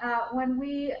that when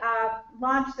we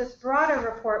launch this broader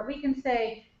report, we can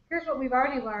say, here's what we've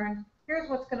already learned, here's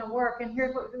what's going to work, and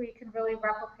here's what we can really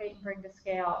replicate and bring to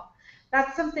scale.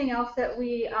 That's something else that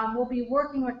we will be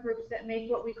working with groups that make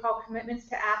what we call commitments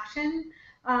to action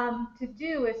to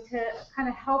do, is to kind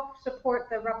of help support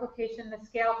the replication, the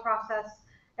scale process,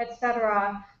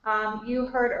 etc. You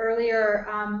heard earlier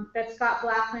that Scott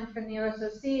Blackman from the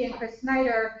USOC and Chris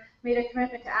Snyder made a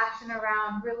commitment to action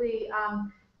around really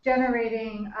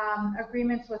generating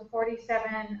agreements with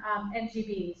 47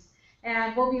 NGBs.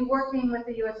 And we'll be working with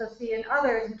the USOC and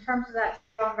others in terms of that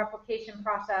replication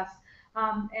process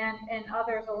and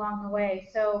others along the way.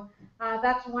 So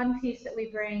that's one piece that we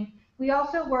bring. We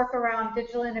also work around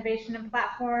digital innovation and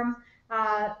platform.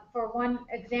 For one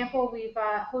example, we've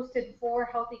hosted 4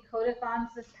 healthy codathons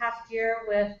this past year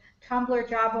with Tumblr,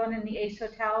 Jawbone, and the Ace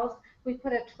Hotels. We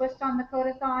put a twist on the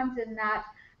codathons in that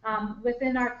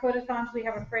within our codathons, we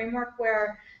have a framework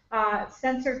where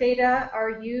sensor data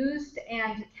are used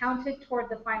and counted toward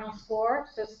the final score.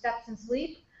 So steps and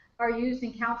sleep are used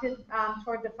and counted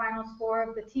toward the final score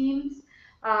of the teams.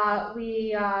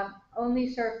 We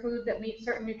only serve food that meets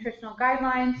certain nutritional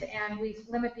guidelines, and we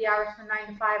limit the hours from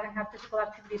 9 to 5 and have physical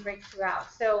activity breaks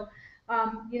throughout. So,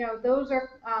 you know, those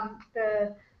are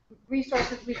the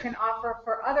resources we can offer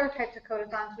for other types of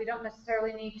codathons. We don't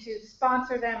necessarily need to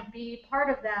sponsor them, be part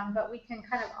of them, but we can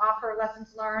kind of offer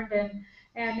lessons learned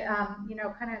and you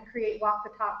know, kind of create walk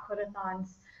the talk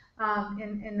codathons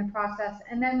in the process.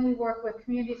 And then we work with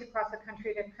communities across the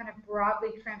country to kind of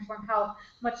broadly transform health,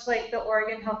 much like the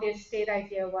Oregon Healthiest State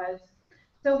idea was.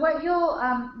 So what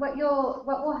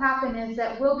will happen is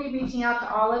that we'll be reaching out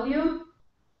to all of you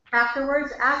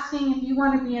afterwards, asking if you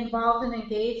want to be involved and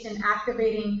engaged in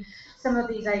activating some of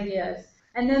these ideas.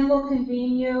 And then we'll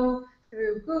convene you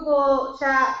through Google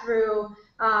Chat, through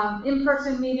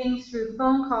in-person meetings, through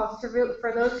phone calls,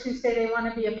 for those who say they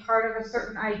want to be a part of a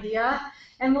certain idea.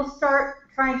 And we'll start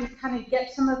trying to kind of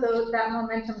get some of that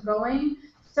momentum going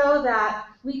so that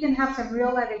we can have some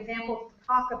real-life examples to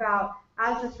talk about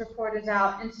as this report is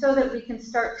out, and so that we can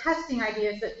start testing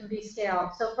ideas that can be scaled.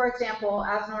 So for example,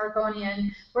 as an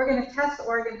Oregonian, we're going to test the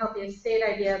Oregon Healthiest State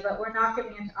idea, but we're not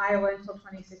getting into Iowa until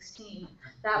 2016.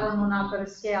 That one will not go to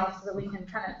scale, so that we can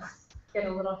kind of get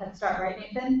a little head start, right,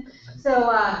 Nathan?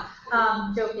 So,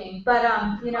 joking, but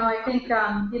I think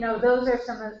those are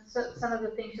some of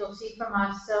the things you'll see from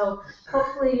us. So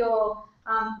hopefully you'll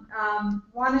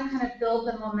want to kind of build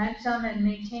the momentum and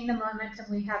maintain the momentum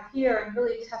we have here, and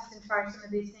really test and try some of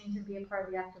these things and be a part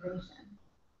of the activation.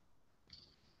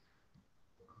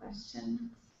 Questions?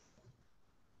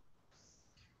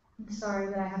 I'm sorry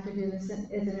that I have to do this as an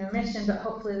intermission, but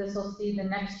hopefully this will see the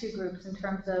next two groups in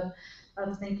terms of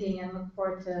thinking, and look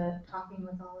forward to talking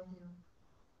with all of you.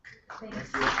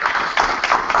 Thanks.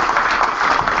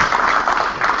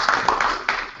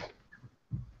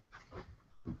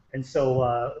 And so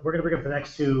we're going to bring up the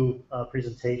next two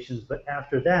presentations, but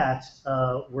after that,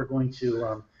 we're going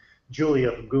to,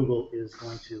 Julia from Google is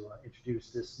going to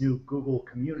introduce this new Google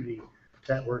community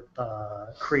that we're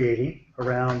creating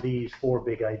around these 4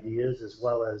 big ideas, as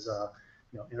well as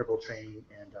interval training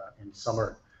and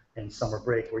summer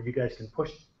break, where you guys can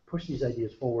push these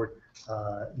ideas forward,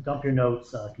 dump your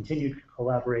notes, continue to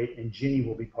collaborate, and Ginny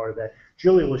will be part of that.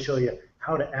 Julia will show you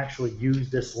how to actually use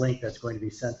this link that's going to be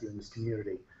sent to you in this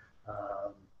community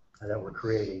that we're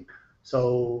creating.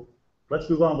 So let's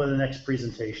move on with the next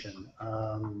presentation.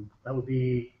 That would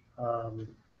be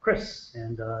Chris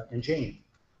and Jane.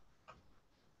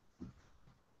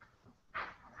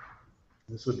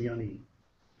 This would be on the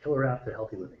killer app to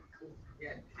healthy living.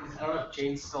 Yeah, I don't know if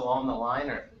Jane's still on the line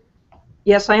or.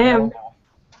 Yes, I am.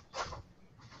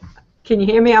 Can you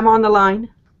hear me? I'm on the line.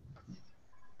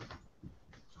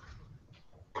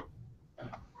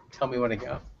 Tell me when to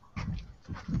go.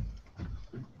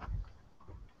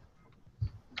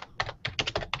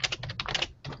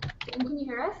 Jane, can you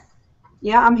hear us?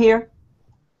 Yeah, I'm here.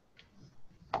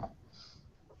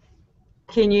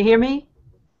 Can you hear me?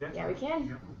 Yeah, we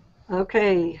can.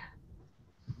 Okay.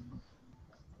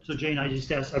 So Jane,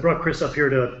 I brought Chris up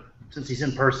here since he's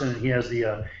in person and he has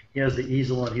the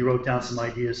easel and he wrote down some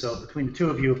ideas. So between the two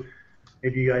of you,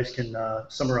 maybe you guys can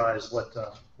summarize what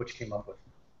you came up with.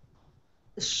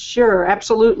 Sure,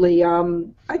 absolutely.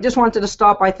 I just wanted to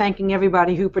start by thanking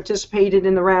everybody who participated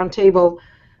in the roundtable.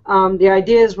 The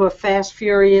ideas were fast,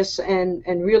 furious,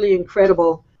 and really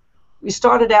incredible. We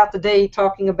started out the day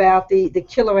talking about the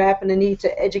killer app and the need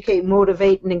to educate,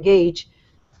 motivate, and engage.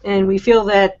 And we feel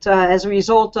that as a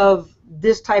result of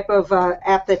this type of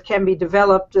app that can be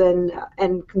developed, and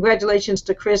congratulations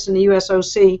to Chris and the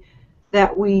USOC,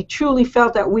 that we truly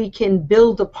felt that we can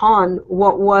build upon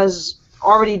what was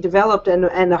already developed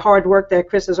and the hard work that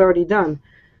Chris has already done.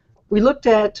 We looked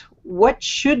at what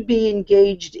should be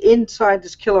engaged inside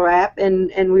this killer app,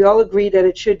 and we all agree that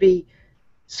it should be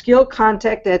skill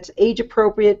content that's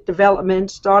age-appropriate development,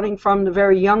 starting from the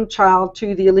very young child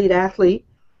to the elite athlete.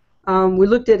 We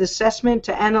looked at assessment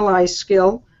to analyze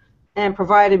skill and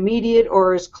provide immediate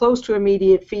or as close to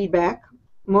immediate feedback,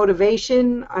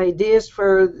 motivation, ideas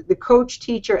for the coach,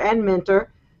 teacher, and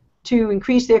mentor to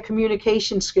increase their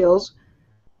communication skills,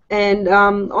 and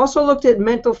also looked at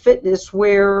mental fitness,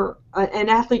 where an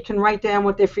athlete can write down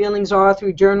what their feelings are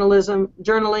through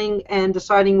journaling and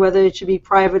deciding whether it should be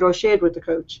private or shared with the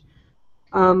coach.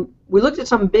 We looked at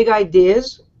some big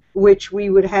ideas, which we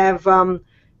would have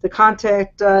the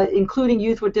contact including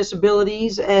youth with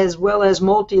disabilities as well as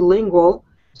multilingual,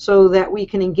 so that we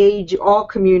can engage all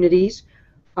communities.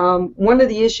 One of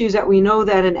the issues that we know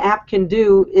that an app can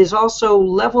do is also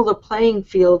level the playing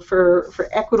field for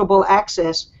equitable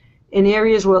access in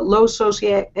areas with low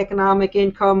socioeconomic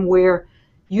income, where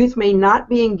youth may not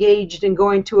be engaged in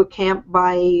going to a camp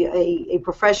by a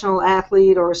professional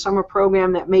athlete or a summer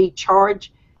program that may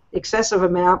charge excessive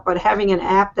amount, but having an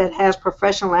app that has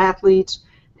professional athletes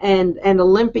and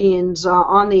Olympians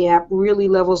on the app really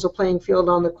levels the playing field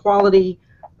on the quality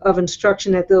of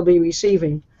instruction that they'll be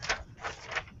receiving.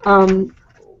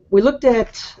 We looked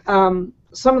at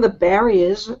some of the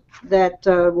barriers that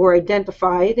were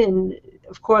identified, and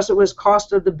of course it was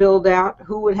cost of the build out,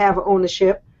 who would have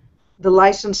ownership, the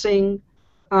licensing,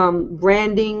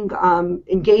 branding,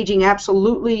 engaging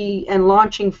absolutely and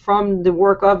launching from the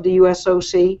work of the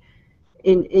USOC,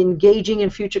 engaging in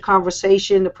future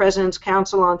conversation, the President's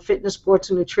Council on Fitness, Sports,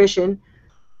 and Nutrition,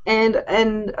 and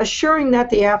assuring that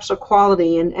the apps are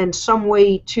quality and some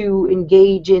way to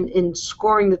engage in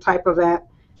scoring the type of app,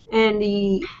 and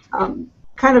the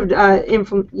kind of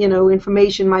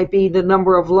information might be the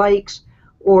number of likes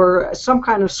or some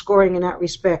kind of scoring in that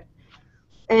respect.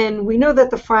 And we know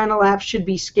that the final app should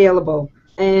be scalable,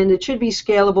 and it should be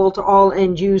scalable to all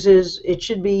end users. It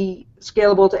should be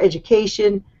scalable to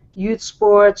education, youth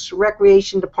sports,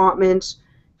 recreation departments,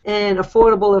 and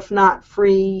affordable, if not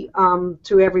free,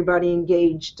 to everybody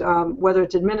engaged, whether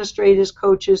it's administrators,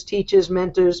 coaches, teachers,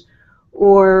 mentors,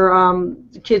 or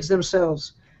the kids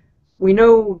themselves. We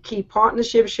know key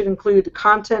partnerships should include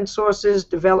content sources,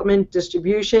 development,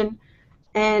 distribution,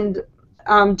 and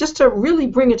just to really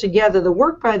bring it together, the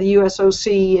work by the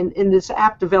USOC in this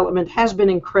app development has been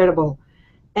incredible.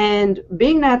 And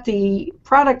being that the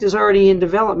product is already in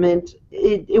development,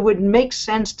 it would make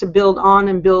sense to build on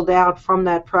and build out from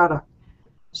that product.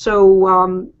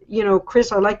 So,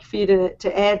 Chris, I'd like for you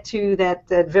to add to that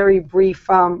very brief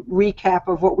recap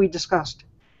of what we discussed.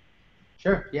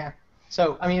 Sure, yeah.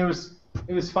 So, I mean,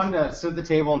 it was fun to sit at the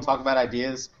table and talk about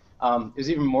ideas. It was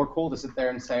even more cool to sit there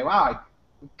and say, wow,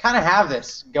 I kind of have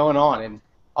this going on, and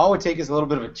all it would take is a little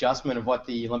bit of adjustment of what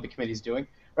the Olympic Committee is doing.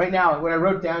 Right now, what I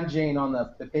wrote down, Jane, on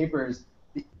the papers,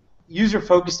 the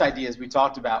user-focused ideas we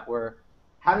talked about were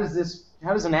how does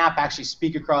an app actually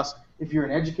speak across if you're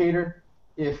an educator,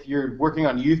 if you're working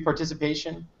on youth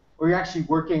participation, or you're actually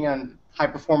working on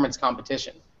high-performance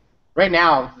competition. Right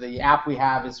now, the app we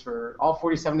have is for all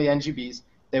 47 of the NGBs.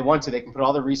 They want to, they can put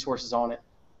all their resources on it.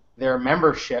 Their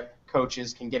membership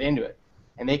coaches can get into it,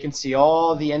 and they can see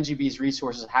all the NGB's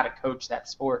resources on how to coach that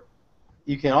sport.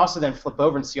 You can also then flip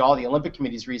over and see all the Olympic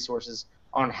Committee's resources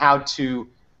on how to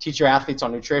teach your athletes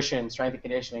on nutrition, strength and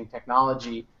conditioning,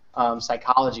 technology,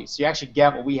 psychology. So you actually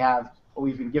get what we have, what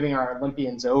we've been giving our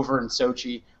Olympians over in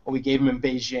Sochi, what we gave them in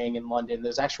Beijing and London,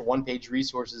 those actual one-page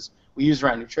resources we use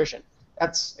around nutrition.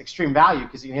 That's extreme value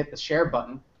because you can hit the share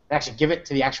button and actually give it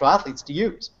to the actual athletes to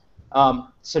use.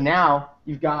 So now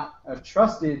you've got a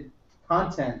trusted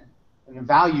content and a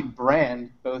valued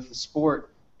brand, both the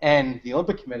sport and the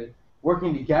Olympic Committee,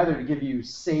 working together to give you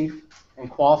safe and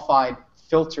qualified,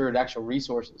 filtered actual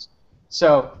resources.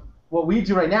 So what we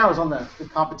do right now is on the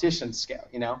competition scale.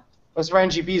 Most of our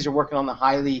NGBs are working on the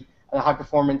high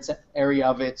performance area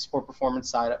of it, sport performance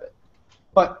side of it.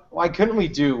 But why couldn't we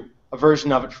do a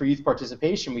version of it for youth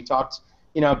participation? We talked,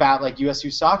 about like USU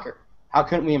soccer. How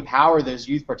couldn't we empower those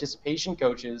youth participation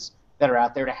coaches that are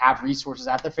out there to have resources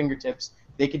at their fingertips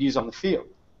they could use on the field?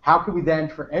 How could we then,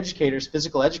 for educators,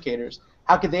 physical educators,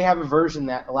 how could they have a version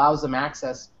that allows them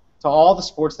access to all the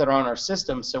sports that are on our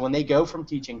system, so when they go from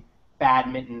teaching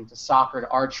badminton to soccer to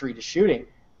archery to shooting,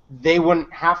 they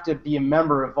wouldn't have to be a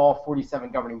member of all 47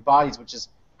 governing bodies, which is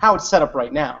how it's set up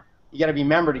right now. You got to be a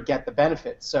member to get the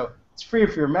benefits. So it's free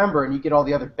if you're a member and you get all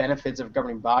the other benefits of a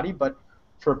governing body, but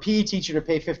for a PE teacher to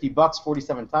pay $50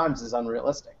 47 times is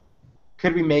unrealistic.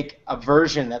 Could we make a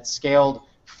version that's scaled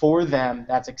for them,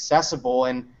 that's accessible,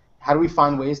 and how do we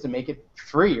find ways to make it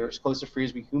free or as close to free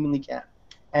as we humanly can?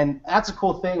 And that's a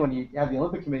cool thing when you have the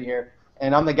Olympic Committee here,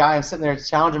 and I'm the guy I'm sitting there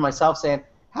challenging myself saying,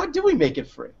 how do we make it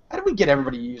free? How do we get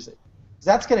everybody to use it? Because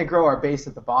that's going to grow our base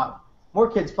at the bottom. More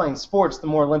kids playing sports, the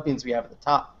more Olympians we have at the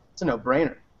top. It's a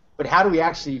no-brainer. But how do we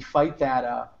actually fight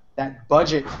that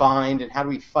budget bind, and how do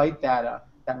we fight that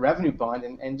revenue bind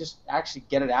and just actually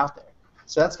get it out there?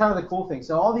 So that's kind of the cool thing.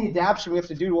 So all the adaptation we have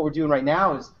to do to what we're doing right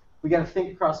now is we got to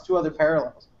think across two other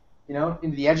parallels,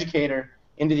 into the educator,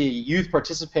 into the youth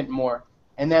participant more,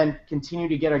 and then continue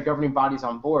to get our governing bodies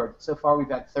on board. So far we've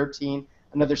had 13,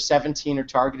 another 17 are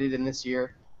targeted in this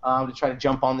year to try to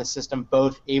jump on the system,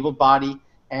 both able-body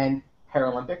and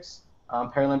Paralympics.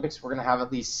 Paralympics, we're going to have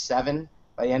at least 7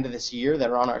 by the end of this year that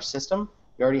are on our system.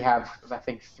 We already have, I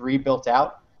think, 3 built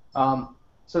out.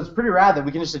 So it's pretty rad that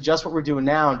we can just adjust what we're doing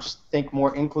now and just think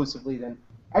more inclusively than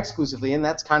exclusively, and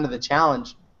that's kind of the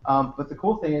challenge. But the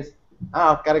cool thing is,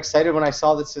 I got excited when I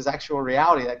saw this as actual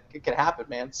reality, that it could happen,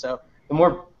 man. So the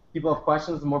more people have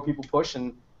questions, the more people push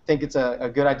and think it's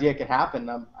a good idea, it could happen.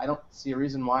 I don't see a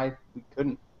reason why we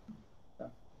couldn't.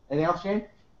 So, anything else, Jane?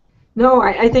 No,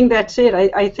 I think that's it.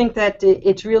 I think that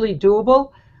it's really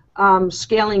doable,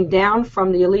 scaling down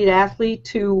from the elite athlete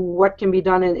to what can be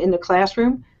done in the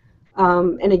classroom.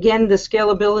 And again, the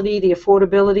scalability, the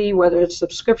affordability, whether it's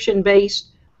subscription-based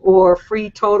or free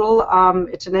total,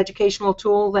 it's an educational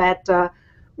tool that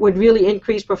would really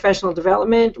increase professional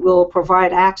development, will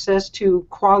provide access to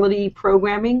quality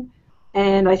programming,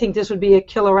 and I think this would be a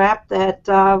killer app that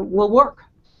will work.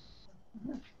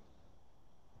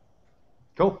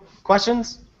 Cool.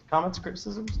 Questions, comments,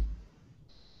 criticisms?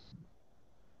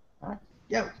 All right.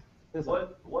 Yeah.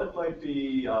 What might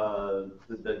be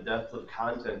the depth of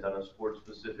content on a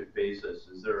sport-specific basis?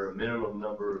 Is there a minimum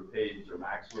number of pages or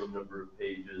maximum number of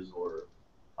pages, or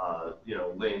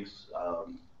links,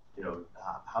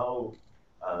 how,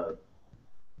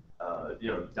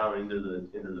 down into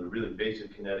the really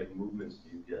basic kinetic movements do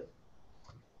you get?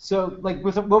 So, like,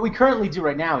 with what we currently do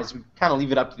right now is we kind of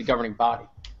leave it up to the governing body.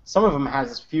 Some of them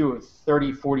has as few as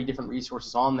 30, 40 different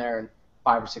resources on there in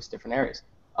 5 or 6 different areas.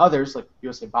 Others, like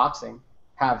USA Boxing,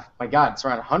 have, my God, it's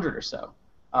around 100 or so.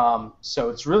 So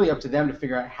it's really up to them to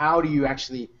figure out how do you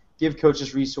actually give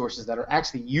coaches resources that are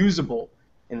actually usable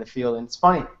in the field. And it's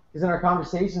funny, because in our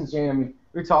conversations, Jane, I mean,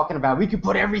 we were talking about we could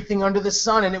put everything under the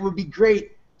sun and it would be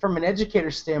great from an educator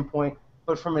standpoint,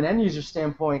 but from an end user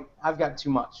standpoint, I've got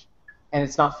too much. And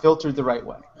it's not filtered the right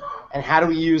way. And how do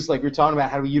we use, like we were talking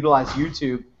about, how do we utilize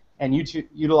YouTube and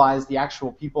utilize the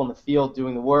actual people in the field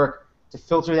doing the work to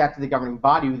filter that to the governing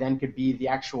body, who then could be the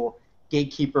actual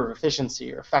gatekeeper of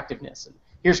efficiency or effectiveness. And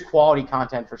here's quality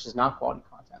content versus not quality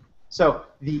content. So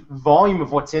the volume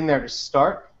of what's in there to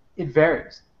start, it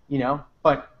varies,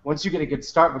 But once you get a good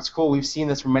start, what's cool, we've seen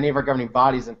this from many of our governing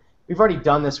bodies, and we've already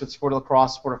done this with sport of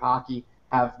lacrosse, sport of hockey,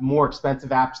 have more expensive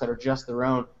apps that are just their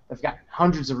own. They've got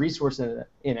hundreds of resources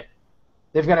in it.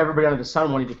 They've got everybody under the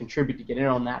sun wanting to contribute to get in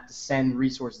on that, to send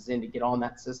resources in to get on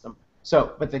that system.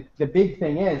 So, but the big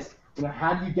thing is,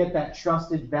 how do you get that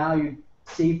trusted, valued,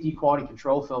 safety, quality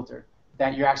control filter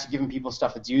that you're actually giving people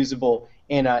stuff that's usable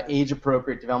in an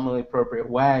age-appropriate, developmentally appropriate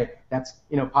way, that's,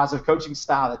 positive coaching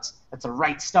style, that's the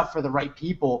right stuff for the right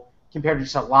people compared to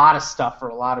just a lot of stuff for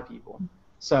a lot of people.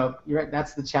 So you're right,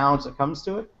 that's the challenge that comes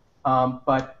to it.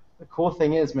 But the cool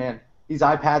thing is, man, these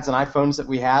iPads and iPhones that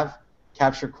we have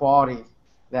capture quality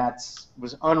that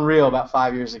was unreal about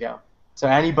 5 years ago. So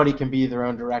anybody can be their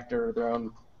own director or their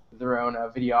own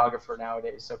videographer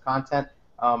nowadays. So content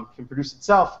can produce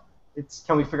itself.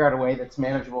 Can we figure out a way that's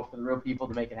manageable for the real people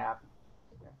to make it happen?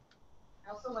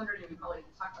 I also wondered, and we probably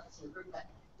talked about this in the group,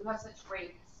 that you have such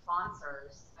great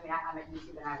sponsors. I mean, I'm at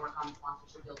YouTube and I work on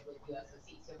sponsorship deals with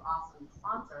USOC, so you have awesome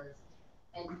sponsors.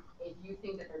 And if you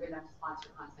think that they're good enough to sponsor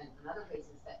content in other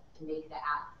places that can make the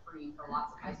app free for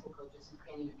lots of high school coaches who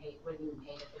wouldn't even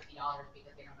pay the $50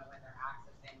 because they don't know where they're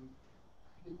accessing,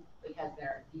 because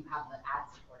you have the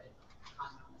ad-supported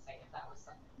content on the site, if that was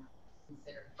something that was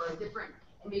considered for a different,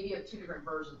 and maybe you have 2 different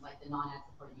versions, like the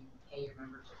non-ad-supported, you can pay your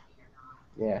membership fee or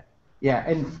not. Yeah,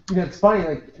 and it's funny,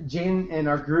 like Jane and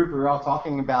our group, we were all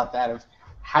talking about that of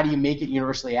how do you make it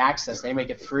universally accessed, they make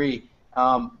it free.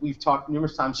 We've talked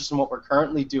numerous times just on what we're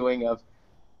currently doing of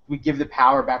we give the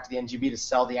power back to the NGB to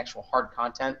sell the actual hard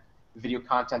content, the video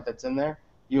content that's in there.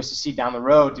 USOC down the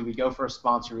road, do we go for a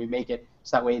sponsor? We make it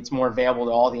so that way it's more available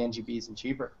to all the NGBs and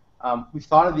cheaper. We've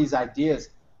thought of these ideas.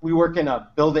 We work in a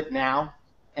build it now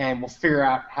and we'll figure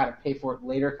out how to pay for it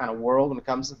later kind of world when it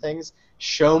comes to things.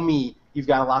 Show me you've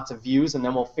got lots of views and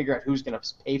then we'll figure out who's going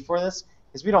to pay for this,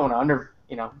 because we don't want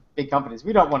to big companies,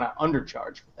 we don't want to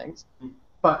undercharge for things.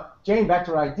 But Jane, back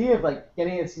to our idea of like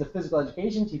getting it into physical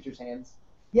education teachers' hands.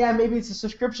 Yeah, maybe it's a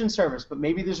subscription service, but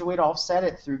maybe there's a way to offset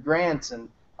it through grants, and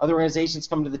other organizations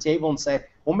come to the table and say,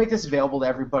 we'll make this available to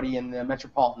everybody in the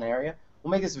metropolitan area.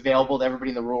 We'll make this available to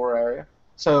everybody in the rural area.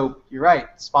 So you're right,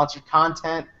 sponsored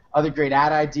content, other great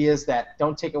ad ideas that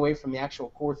don't take away from the actual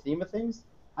core theme of things.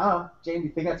 I don't know, Jane, do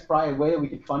you think that's probably a way that we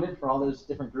could fund it for all those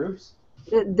different groups?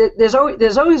 There's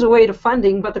always a way to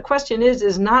funding, but the question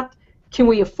is not, can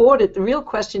we afford it? The real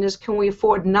question is, can we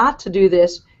afford not to do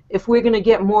this if we're going to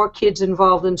get more kids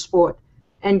involved in sport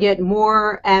and get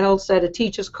more adults that are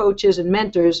teachers, coaches, and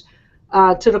mentors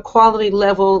to the quality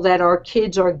level that our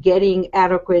kids are getting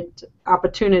adequate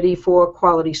opportunity for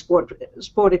quality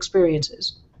sport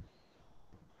experiences.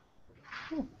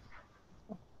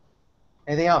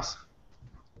 Anything else?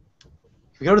 Can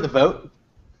we go to the vote?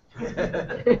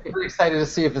 We're excited to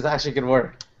see if this actually can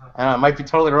work. It might be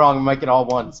totally wrong. We might get all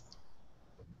ones.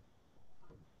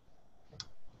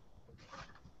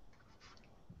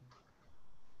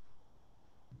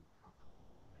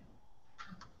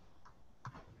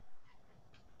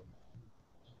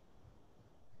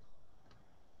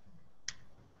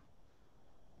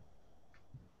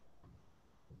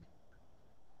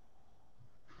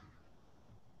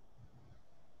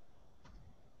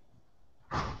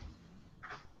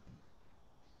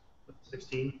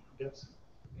 $16, I guess.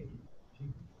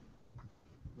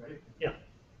 Ready? Yeah.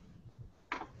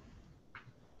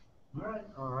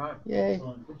 All right. Yay.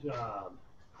 Excellent. Good job.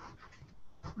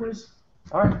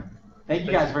 All right. Thank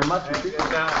you guys very much.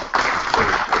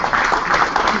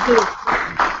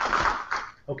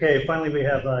 Okay, finally we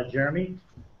have Jeremy.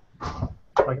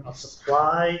 Talking about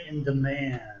supply and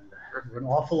demand. There are an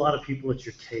awful lot of people at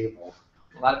your table.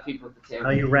 A lot of people at the table.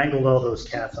 How you wrangled all those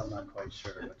cats, I'm not quite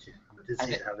sure. But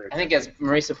participate have their. I think as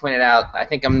Marisa pointed out, I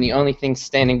think I'm the only thing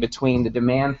standing between the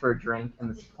demand for a drink and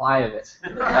the supply of it.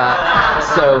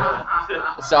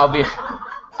 So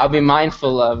I'll be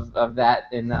mindful of that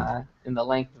in the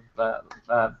length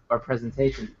of our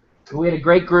presentation. We had a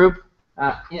great group,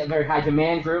 a very high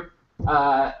demand group,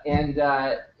 and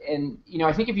you know,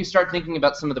 I think if you start thinking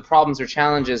about some of the problems or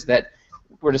challenges that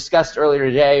were discussed earlier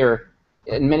today, or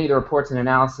in many of the reports and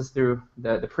analysis through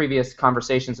the previous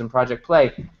conversations in Project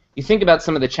Play, you think about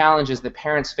some of the challenges that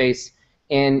parents face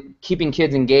in keeping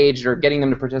kids engaged or getting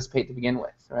them to participate to begin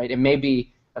with, right? It may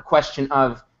be a question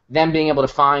of them being able to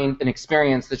find an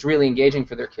experience that's really engaging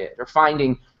for their kid, or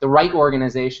finding the right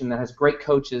organization that has great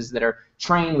coaches that are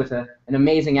trained with an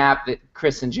amazing app that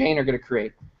Chris and Jane are going to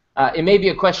create. It may be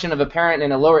a question of a parent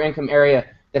in a lower income area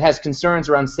that has concerns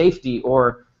around safety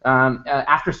or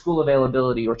after school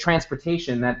availability or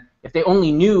transportation, that if they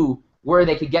only knew where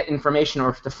they could get information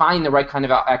or to find the right kind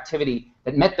of activity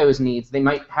that met those needs, they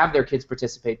might have their kids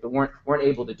participate but weren't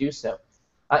able to do so.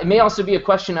 It may also be a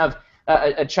question of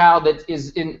a child that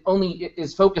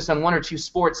is focused on one or two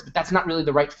sports, but that's not really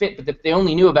the right fit. But if they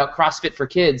only knew about CrossFit for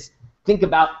Kids, think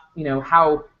about, you know,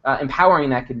 how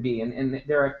empowering that could be and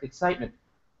their excitement.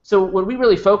 So what we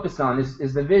really focused on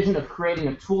is the vision of creating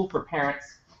a tool for parents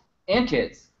and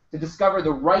kids to discover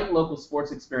the right local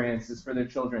sports experiences for their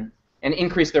children and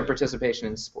increase their participation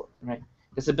in sport. Right?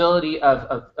 This ability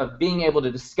of being able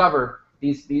to discover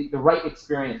the right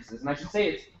experiences, and I should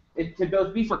say it could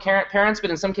both be for parents, but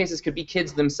in some cases could be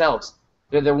kids themselves.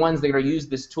 They're the ones that are going to use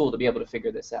this tool to be able to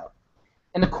figure this out.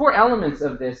 And the core elements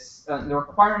of this, the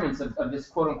requirements of this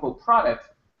quote-unquote product,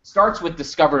 starts with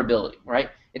discoverability, right?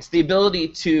 It's the ability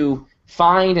to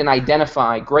find and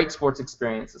identify great sports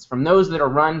experiences, from those that are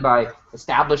run by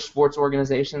established sports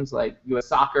organizations like U.S.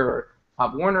 Soccer or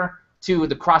Pop Warner, to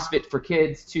the CrossFit for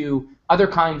Kids, to other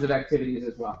kinds of activities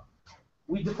as well.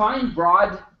 We defined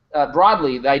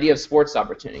broadly the idea of sports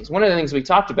opportunities. One of the things we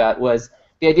talked about was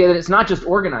the idea that it's not just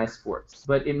organized sports,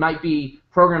 but it might be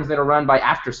programs that are run by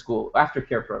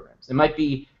aftercare programs. It might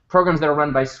be programs that are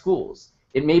run by schools.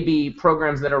 It may be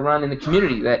programs that are run in the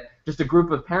community that just a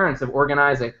group of parents have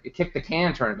organized a kick the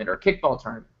can tournament or a kickball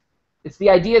tournament. It's the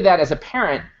idea that as a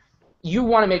parent, you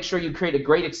want to make sure you create a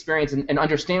great experience and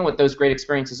understand what those great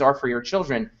experiences are for your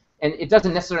children. And it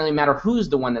doesn't necessarily matter who's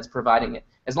the one that's providing it,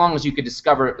 as long as you could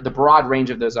discover the broad range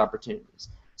of those opportunities.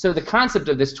 So the concept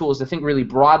of this tool is to think really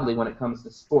broadly when it comes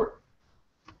to sport.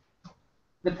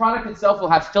 The product itself will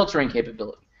have filtering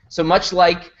capability. So much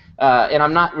like, and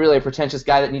I'm not really a pretentious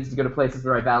guy that needs to go to places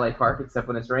where I valet park, except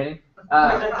when it's raining,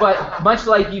 but much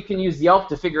like you can use Yelp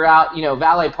to figure out, you know,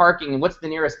 valet parking and what's the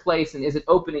nearest place and is it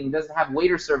opening, does it have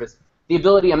waiter service? The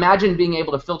ability, imagine being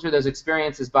able to filter those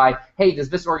experiences by, hey, does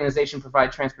this organization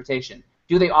provide transportation?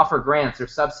 Do they offer grants or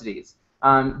subsidies?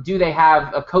 Do they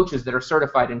have coaches that are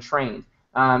certified and trained?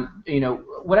 You know,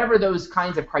 whatever those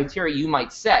kinds of criteria you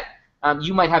might set,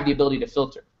 you might have the ability to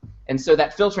filter. And so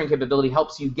that filtering capability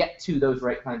helps you get to those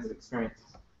right kinds of experiences.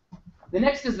 The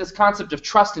next is this concept of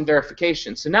trust and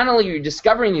verification. So not only are you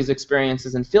discovering these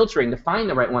experiences and filtering to find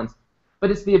the right ones,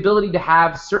 but it's the ability to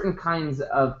have certain kinds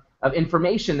of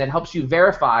information that helps you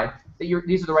verify that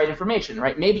these are the right information,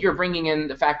 right? Maybe you're bringing in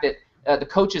the fact that the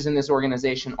coaches in this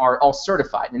organization are all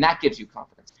certified, and that gives you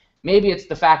confidence. Maybe it's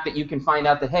the fact that you can find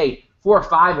out that, hey, 4 or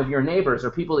 5 of your neighbors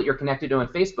or people that you're connected to on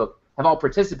Facebook have all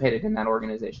participated in that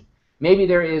organization. Maybe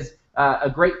there is a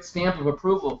great stamp of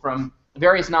approval from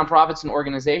various nonprofits and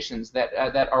organizations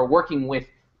that are working with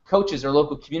coaches or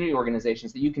local community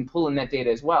organizations that you can pull in that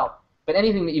data as well. But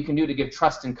anything that you can do to give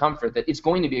trust and comfort that it's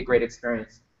going to be a great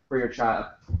experience for your child.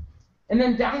 And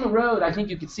then down the road, I think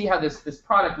you could see how this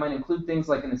product might include things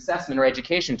like an assessment or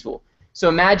education tool. So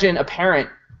imagine a parent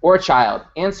or a child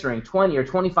answering 20 or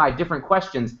 25 different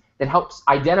questions that helps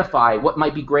identify what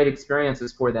might be great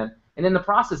experiences for them, and in the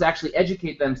process actually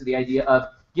educate them to the idea of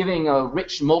giving a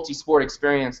rich multi-sport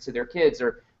experience to their kids,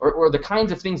 or the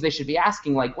kinds of things they should be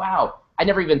asking, like, wow, I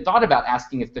never even thought about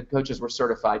asking if the coaches were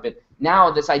certified, but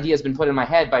now this idea has been put in my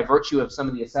head by virtue of some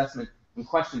of the assessment and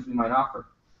questions we might offer.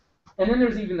 And then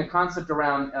there's even the concept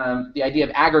around the idea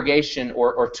of aggregation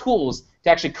or tools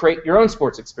to actually create your own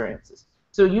sports experiences.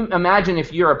 So you imagine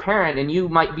if you're a parent and you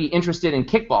might be interested in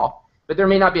kickball, but there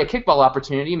may not be a kickball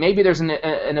opportunity. Maybe there's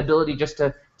an ability just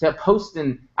to post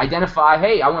and identify,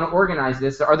 hey, I want to organize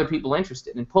this. Are other people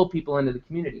interested? And pull people into the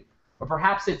community. Or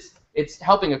perhaps it's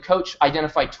helping a coach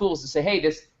identify tools to say, hey,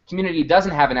 this community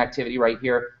doesn't have an activity right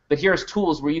here, but here's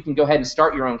tools where you can go ahead and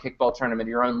start your own kickball tournament,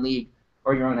 your own league,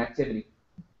 or your own activity.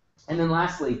 And then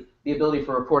lastly, the ability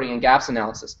for reporting and gaps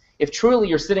analysis. If truly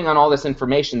you're sitting on all this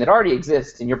information that already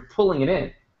exists and you're pulling it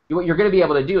in, what you're going to be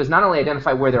able to do is not only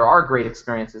identify where there are great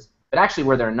experiences, but actually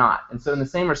where they're not. And so in the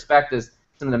same respect as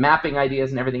some of the mapping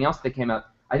ideas and everything else that came out,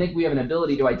 I think we have an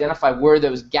ability to identify where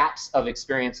those gaps of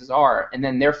experiences are, and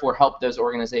then therefore help those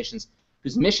organizations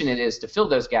whose mission it is to fill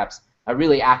those gaps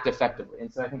really act effectively.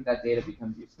 And so I think that data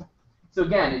becomes useful. So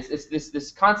again, it's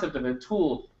this concept of a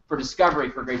tool for discovery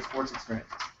for great sports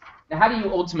experiences. Now, how do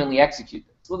you ultimately execute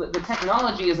this? Well, the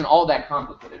technology isn't all that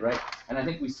complicated, right? And I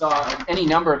think we saw any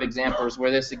number of examples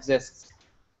where this exists.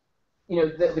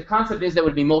 The concept is that it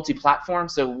would be multi-platform.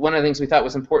 So one of the things we thought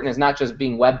was important is not just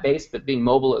being web-based, but being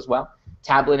mobile as well,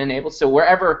 tablet-enabled. So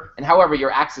wherever and however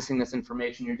you're accessing this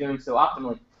information, you're doing so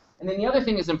optimally. And then the other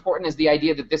thing is important is the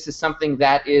idea that this is something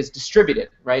that is distributed,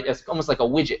 right? It's almost like a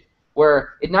widget,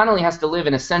 where it not only has to live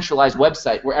in a centralized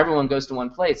website where everyone goes to one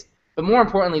place, but more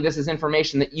importantly, this is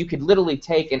information that you could literally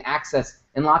take and access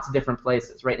in lots of different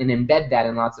places, right? And embed that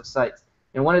in lots of sites.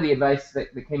 And one of the advice that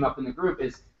came up in the group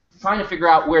is trying to figure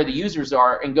out where the users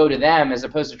are and go to them as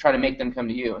opposed to try to make them come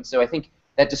to you. And so I think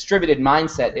that distributed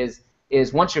mindset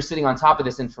is once you're sitting on top of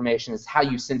this information is how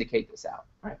you syndicate this out,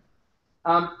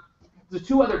 right? The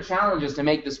two other challenges to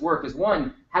make this work is,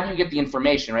 one, how do you get the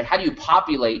information, right? How do you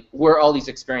populate where all these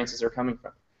experiences are coming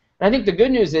from? And I think the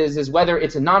good news is whether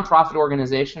it's a nonprofit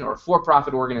organization or a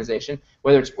for-profit organization,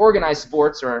 whether it's organized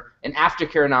sports or an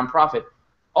aftercare nonprofit,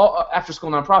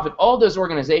 after-school nonprofit, all those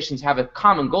organizations have a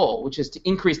common goal, which is to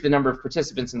increase the number of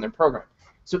participants in their program.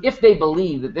 So if they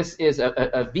believe that this is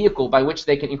a vehicle by which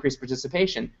they can increase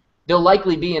participation, they'll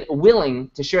likely be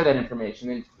willing to share that information.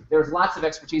 And there's lots of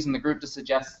expertise in the group to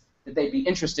suggest that they'd be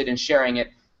interested in sharing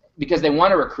it because they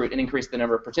want to recruit and increase the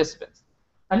number of participants.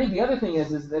 I think the other thing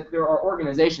is that there are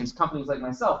organizations, companies like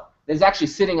myself, that is actually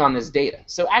sitting on this data.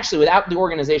 So actually, without the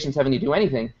organizations having to do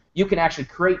anything, you can actually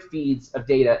create feeds of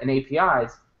data and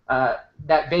APIs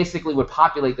that basically would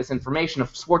populate this information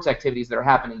of sports activities that are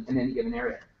happening in any given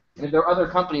area. And if there are other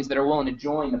companies that are willing to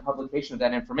join the publication of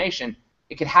that information,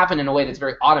 it could happen in a way that's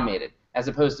very automated, as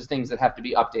opposed to things that have to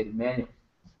be updated manually.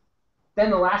 Then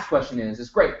the last question is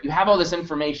great, you have all this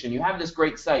information, you have this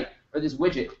great site or this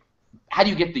widget, how do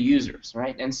you get the users,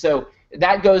 right? And so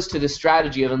that goes to the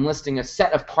strategy of enlisting a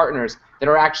set of partners that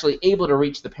are actually able to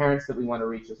reach the parents that we want to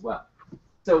reach as well.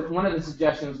 So one of the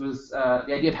suggestions was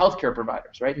the idea of healthcare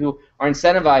providers, right, who are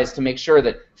incentivized to make sure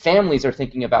that families are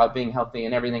thinking about being healthy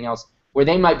and everything else, where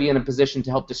they might be in a position to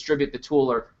help distribute the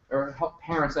tool or help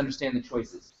parents understand the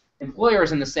choices.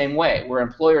 Employers in the same way, where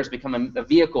employers become a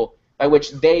vehicle by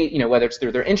which they, whether it's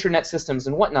through their intranet systems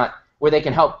and whatnot, where they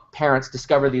can help parents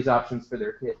discover these options for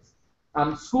their kids.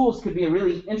 Schools could be a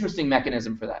really interesting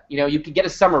mechanism for that. You could get a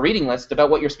summer reading list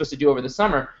about what you're supposed to do over the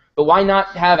summer, but why not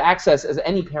have access as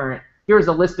any parent? Here's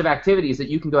a list of activities that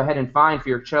you can go ahead and find for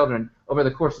your children over the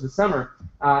course of the summer,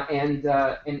 and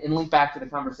link back to the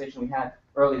conversation we had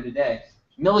earlier today.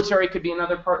 Military could be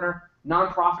another partner.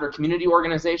 Nonprofit or community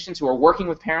organizations who are working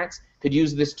with parents could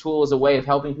use this tool as a way of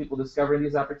helping people discover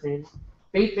these opportunities.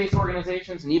 Faith-based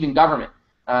organizations and even government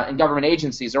and government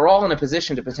agencies are all in a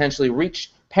position to potentially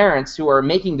reach parents who are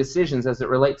making decisions as it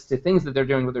relates to things that they're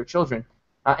doing with their children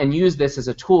and use this as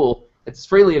a tool that's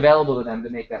freely available to them to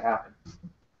make that happen.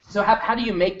 So how do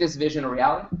you make this vision a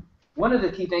reality? One of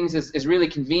the key things is really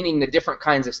convening the different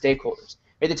kinds of stakeholders.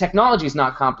 Right? The technology is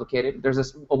not complicated.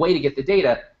 There's a way to get the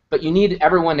data, but you need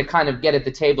everyone to kind of get at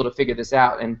the table to figure this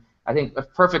out. And I think a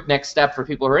perfect next step for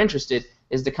people who are interested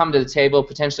is to come to the table,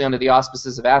 potentially under the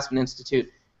auspices of Aspen Institute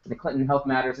and the Clinton Health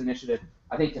Matters Initiative,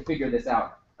 I think, to figure this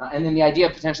out. And then the idea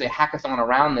of potentially a hackathon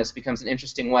around this becomes an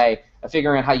interesting way of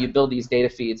figuring out how you build these data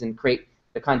feeds and create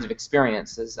the kinds of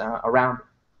experiences around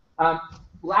it.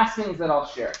 Last things that I'll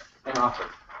share and offer.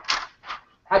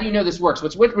 How do you know this works?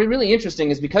 What's really interesting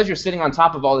is because you're sitting on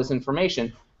top of all this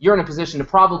information, you're in a position to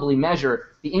probably measure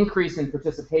the increase in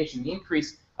participation, the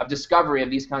increase of discovery of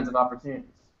these kinds of opportunities.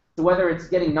 So whether it's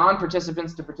getting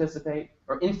non-participants to participate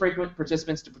or infrequent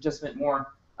participants to participate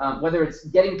more, whether it's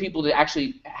getting people to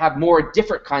actually have more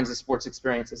different kinds of sports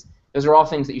experiences, those are all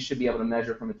things that you should be able to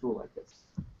measure from a tool like this.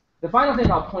 The final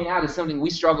thing I'll point out is something we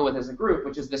struggle with as a group,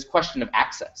 which is this question of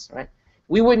access, right?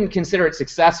 We wouldn't consider it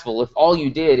successful if all you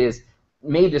did is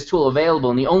made this tool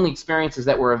available and the only experiences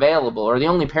that were available or the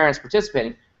only parents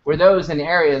participating were those in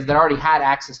areas that already had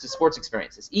access to sports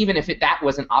experiences, even if that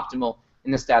wasn't optimal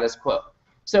in the status quo.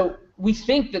 So we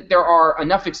think that there are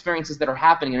enough experiences that are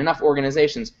happening in enough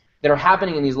organizations that are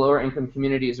happening in these lower income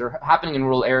communities or happening in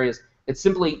rural areas that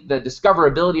simply the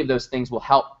discoverability of those things will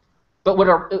help. But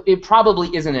it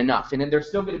probably isn't enough, and there's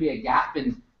still going to be a gap,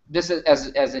 and this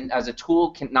as a tool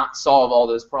cannot solve all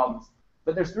those problems.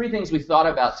 But there's three things we thought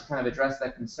about to kind of address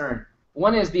that concern.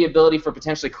 One is the ability for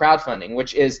potentially crowdfunding,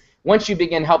 which is once you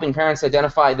begin helping parents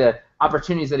identify the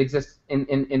opportunities that exist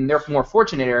in their more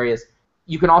fortunate areas,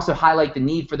 you can also highlight the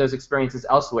need for those experiences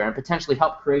elsewhere and potentially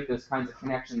help create those kinds of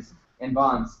connections and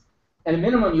bonds. At a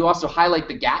minimum, you also highlight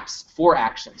the gaps for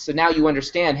action. So now you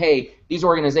understand, hey, these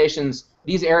organizations,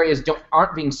 these areas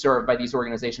aren't being served by these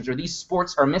organizations, or these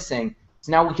sports are missing.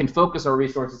 So now we can focus our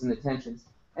resources and attentions.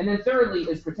 And then thirdly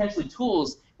is potentially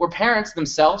tools where parents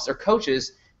themselves or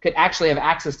coaches could actually have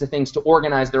access to things to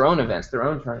organize their own events, their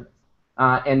own tournaments.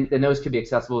 And those could be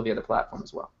accessible via the platform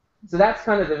as well. So that's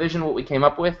kind of the vision, what we came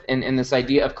up with, and this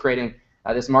idea of creating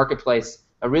this marketplace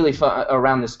really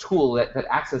around this tool that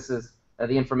accesses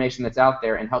the information that's out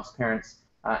there and helps parents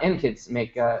and kids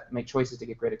make choices to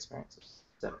get great experiences.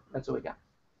 So that's what we got.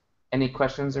 Any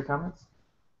questions or comments?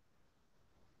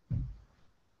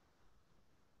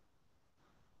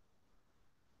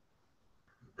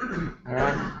 All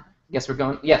right. Guess we're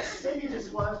going. Yes. Maybe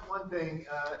just one thing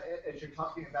as you're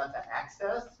talking about the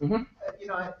access. Mm-hmm.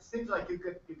 It seems like you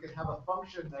could have a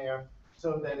function there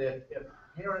so that if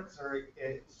parents are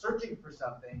searching for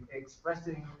something,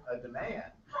 expressing a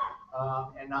demand,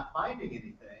 and not finding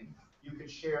anything, you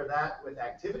could share that with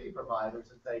activity providers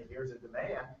and say, here's a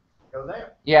demand, go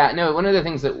there. Yeah, no, one of the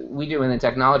things that we do in the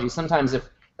technology, sometimes if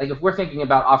we're thinking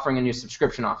about offering a new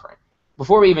subscription offering,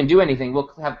 before we even do anything,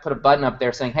 we'll put a button up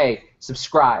there saying, hey,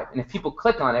 subscribe. And if people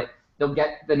click on it, they'll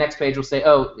get the next page will say,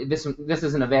 oh, this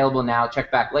isn't available now,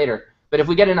 check back later. But if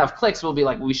we get enough clicks, we'll be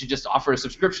like, well, we should just offer a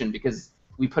subscription because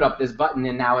we put up this button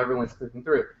and now everyone's clicking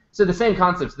through. So the same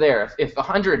concept's there. If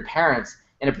 100 parents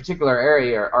in a particular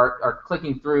area are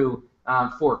clicking through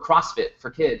for CrossFit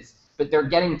for kids, but they're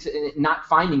getting to not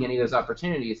finding any of those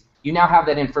opportunities, you now have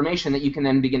that information that you can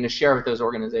then begin to share with those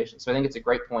organizations. So I think it's a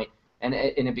great point, and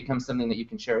it becomes something that you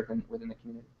can share within the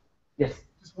community. Yes?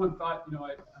 Just one thought,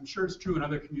 I'm sure it's true in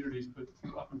other communities, but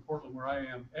up in Portland where I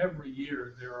am, every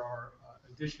year there are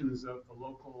editions of the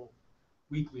local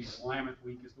weeklies. Willamette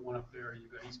Week is the one up there.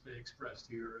 You've got East Bay Express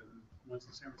here, and one's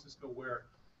in San Francisco, where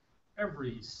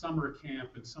every summer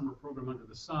camp and summer program under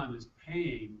the sun is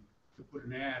paying to put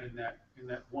an ad in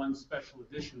that one special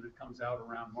edition that comes out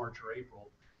around March or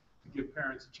April to give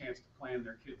parents a chance to plan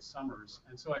their kids' summers.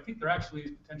 And so I think there actually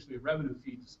is potentially a revenue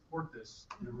feed to support this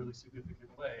in a really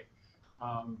significant way,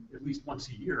 at least once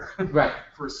a year, right,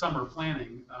 for summer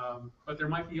planning. But there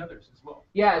might be others as well.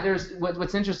 Yeah, there's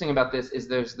what's interesting about this is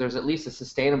there's at least a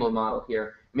sustainable model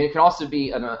here. I mean, it could also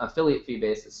be an affiliate fee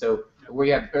basis. So where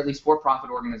you have at least for-profit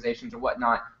organizations or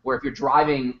whatnot, where if you're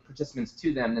driving participants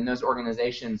to them, then those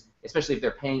organizations, especially if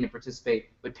they're paying to participate,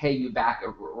 would pay you back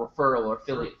a referral or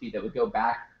affiliate fee that would go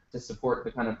back to support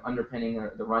the kind of underpinning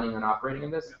or the running and operating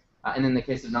of this. And in the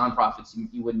case of nonprofits,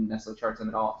 you wouldn't necessarily charge them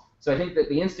at all. So I think that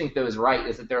the instinct, though, is right,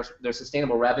 is that there's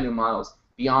sustainable revenue models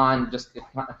beyond just the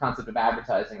concept of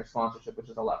advertising or sponsorship, which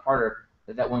is a lot harder,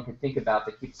 that one can think about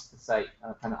that keeps the site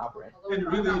kind of operating. Although it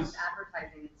really is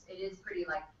advertising, it is pretty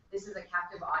like, this is a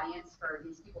captive audience for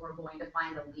these people who are going to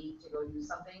find a lead to go do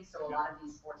something. So a lot of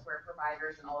these sportswear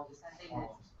providers and all of this kind of thing.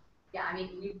 Yeah, I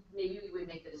mean, maybe we would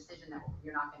make the decision that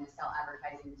you're not going to sell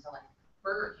advertising to like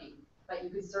Burger King, but you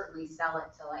could certainly sell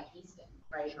it to like Easton,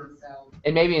 right? Sure.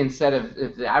 And maybe instead of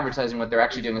the advertising, what they're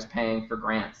actually doing is paying for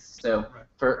grants. So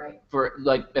for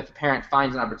like if a parent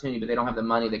finds an opportunity but they don't have the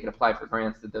money, they can apply for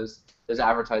grants that those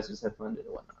advertisers have funded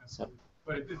or whatnot. So.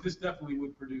 But this definitely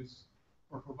would produce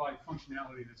or provide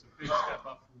functionality that's a big step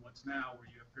up from what's now, where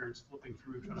you have parents flipping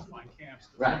through trying to find camps,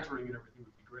 the filtering and everything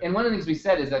would be great. And one of the things we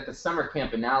said is that the summer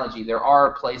camp analogy, there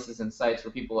are places and sites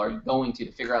where people are going to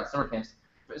figure out summer camps,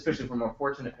 especially for more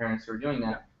fortunate parents who are doing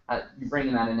that. You're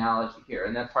bringing that analogy here,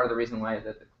 and that's part of the reason why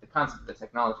the concept of the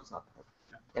technology is not perfect.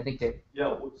 I think Dave.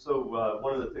 Yeah, so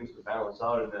one of the things to balance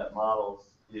out in that model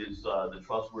is the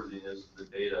trustworthiness of the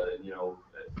data, and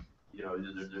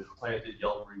there's planted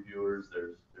Yelp reviewers,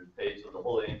 there's paid, so the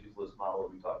whole Angie's List model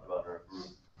that we talked about in our group,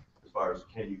 as far as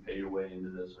can you pay your way into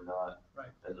this or not,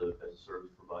 as a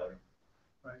service provider.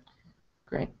 Right.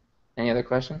 Great. Any other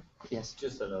question? Yes.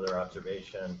 Just another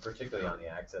observation, particularly on the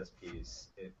access piece.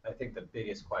 I think the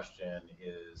biggest question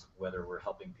is whether we're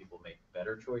helping people make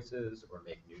better choices or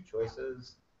make new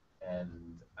choices.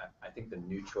 And I think the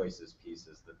new choices piece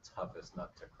is the toughest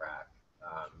nut to crack.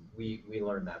 We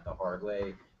learned that the hard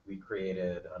way. We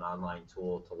created an online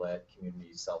tool to let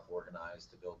communities self-organize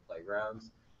to build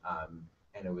playgrounds.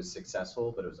 And it was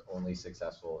successful, but it was only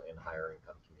successful in higher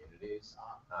income communities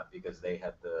because they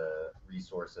had the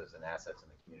resources and assets in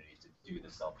the community to do the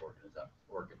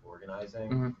self-organizing.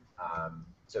 Mm-hmm.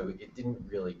 So it didn't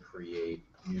really create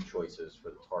new choices for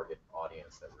the target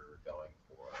audience that we were going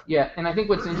for. Yeah, and I think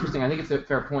what's interesting, I think it's a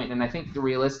fair point, and I think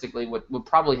realistically what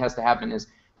probably has to happen is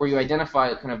where you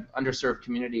identify kind of underserved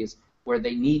communities where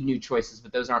they need new choices,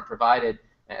 but those aren't provided.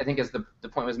 I think as the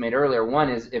point was made earlier, one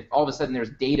is if all of a sudden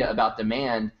there's data about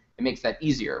demand, it makes that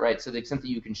easier, right? So the extent that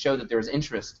you can show that there's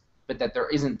interest, but that there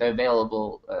isn't the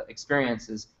available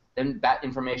experiences, then that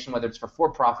information, whether it's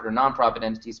for-profit or non-profit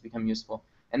entities, become useful.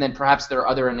 And then perhaps there are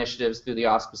other initiatives through the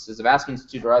auspices of Ask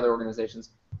Institute or other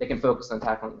organizations that can focus on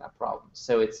tackling that problem.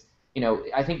 So it's,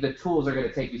 I think the tools are going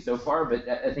to take you so far, but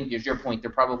I think, as your point,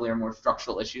 there probably are more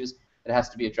structural issues that has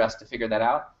to be addressed to figure that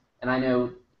out. And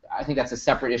I think that's a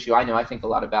separate issue. I think a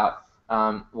lot about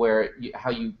how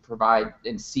you provide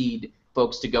and seed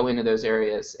folks to go into those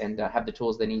areas and have the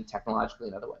tools they need technologically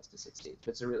and otherwise to succeed.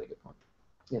 But it's a really good point.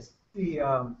 Yes.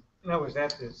 I was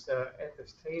at this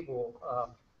table.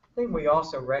 Thing we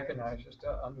also recognize, just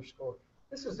to underscore,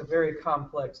 this is a very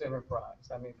complex enterprise.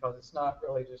 I mean, because it's not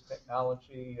really just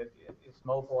technology; it's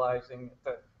mobilizing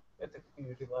at the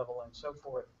community level and so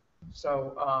forth.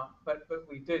 So, but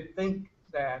we did think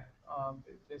that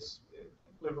this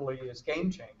literally is game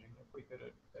changing if we could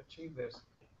achieve this.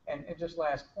 And just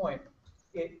last point,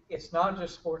 it's not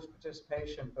just sports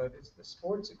participation, but it's the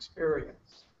sports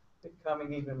experience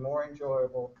becoming even more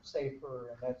enjoyable, safer,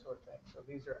 and that sort of thing. So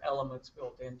these are elements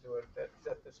built into it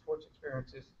that the sports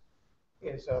experience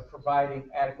is providing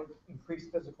adequate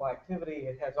increased physical activity.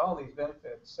 It has all these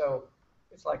benefits. So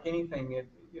it's like anything,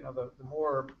 the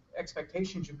more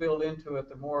expectations you build into it,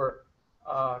 the more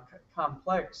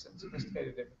complex and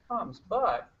sophisticated it becomes.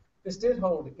 But this did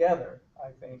hold together, I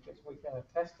think, as we kind of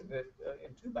tested it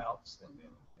in 2 bouts, and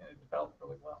it developed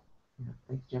really well. Yeah,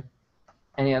 thank you, Jim.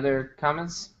 Any other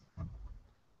comments?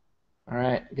 All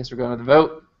right, I guess we're going to the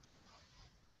vote.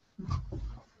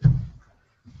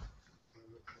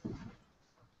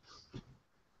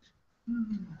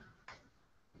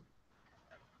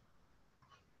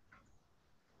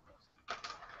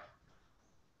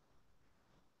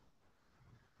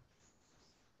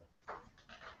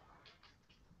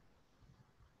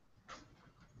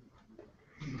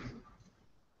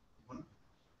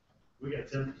 We got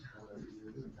 10.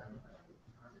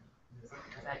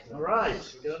 All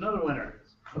right, we got another winner.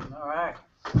 All right.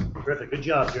 Terrific. Good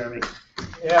job, Jeremy.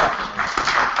 Yeah.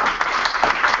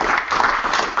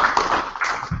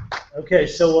 Okay,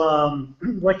 so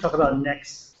I'd like to talk about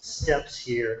next steps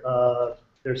here.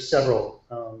 There's several.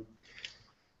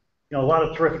 A lot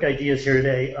of terrific ideas here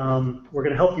today. We're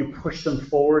going to help you push them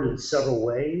forward in several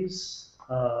ways.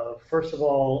 First of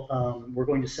all, we're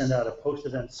going to send out a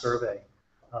post-event survey,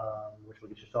 which will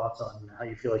get your thoughts on how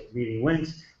you feel like the meeting went,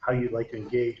 how you'd like to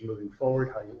engage moving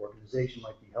forward, how your organization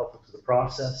might be helpful to the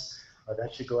process.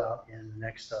 That should go out in the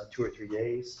next 2 or 3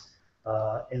 days.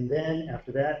 And then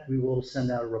after that, we will send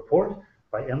out a report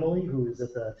by Emily, who is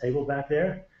at the table back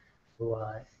there. Who,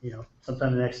 sometime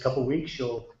in the next couple of weeks,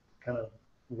 she'll kind of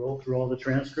roll through all the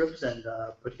transcripts and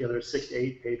put together a 6 to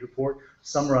 8 page report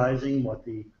summarizing what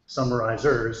the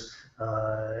summarizers,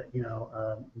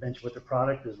 mentioned with the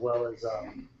product, as well as,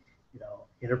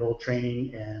 interval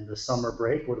training and the summer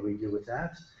break. What do we do with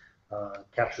that?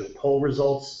 Capture the poll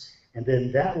results. And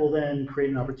then that will then create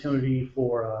an opportunity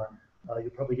for, you'll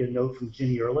probably get a note from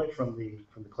Ginny Ehrlich from the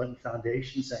Clinton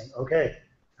Foundation saying, okay,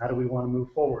 how do we want to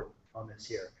move forward on this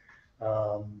here?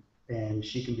 And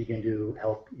she can begin to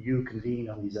help you convene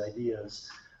on these ideas.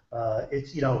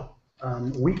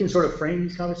 We can sort of frame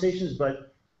these conversations,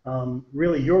 but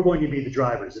really you're going to be the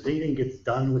drivers. If anything gets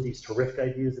done with these terrific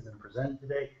ideas that have been presented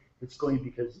today, it's going to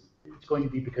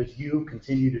be because you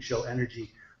continue to show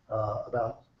energy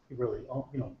about really,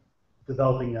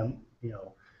 developing them,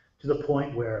 to the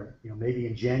point where, maybe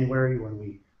in January when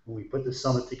we put the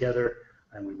summit together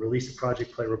and we release the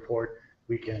project play report,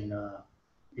 we can,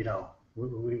 we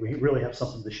really have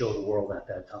something to show the world at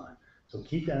that time. So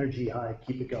keep the energy high,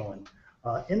 keep it going.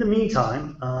 In the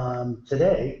meantime,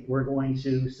 today we're going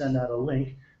to send out a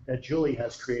link that Julie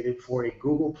has created for a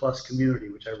Google Plus community,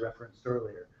 which I referenced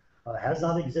earlier. Has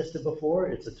not existed before.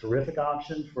 It's a terrific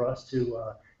option for us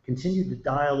to continue to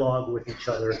dialogue with each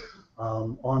other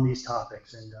on these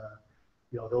topics. And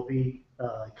there'll be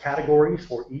categories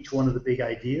for each one of the big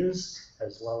ideas,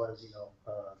 as well as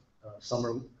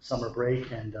summer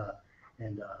break and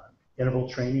interval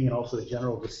training, and also a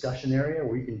general discussion area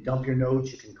where you can dump your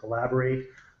notes, you can collaborate.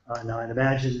 Now, I'd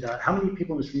imagine how many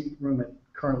people in this room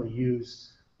currently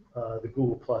use the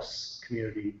Google Plus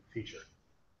community feature?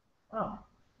 Wow,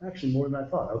 actually more than I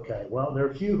thought. Okay, well, there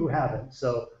are a few who haven't,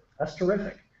 so that's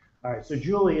terrific. All right, so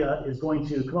Julia is going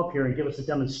to come up here and give us a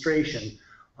demonstration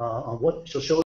on what she'll show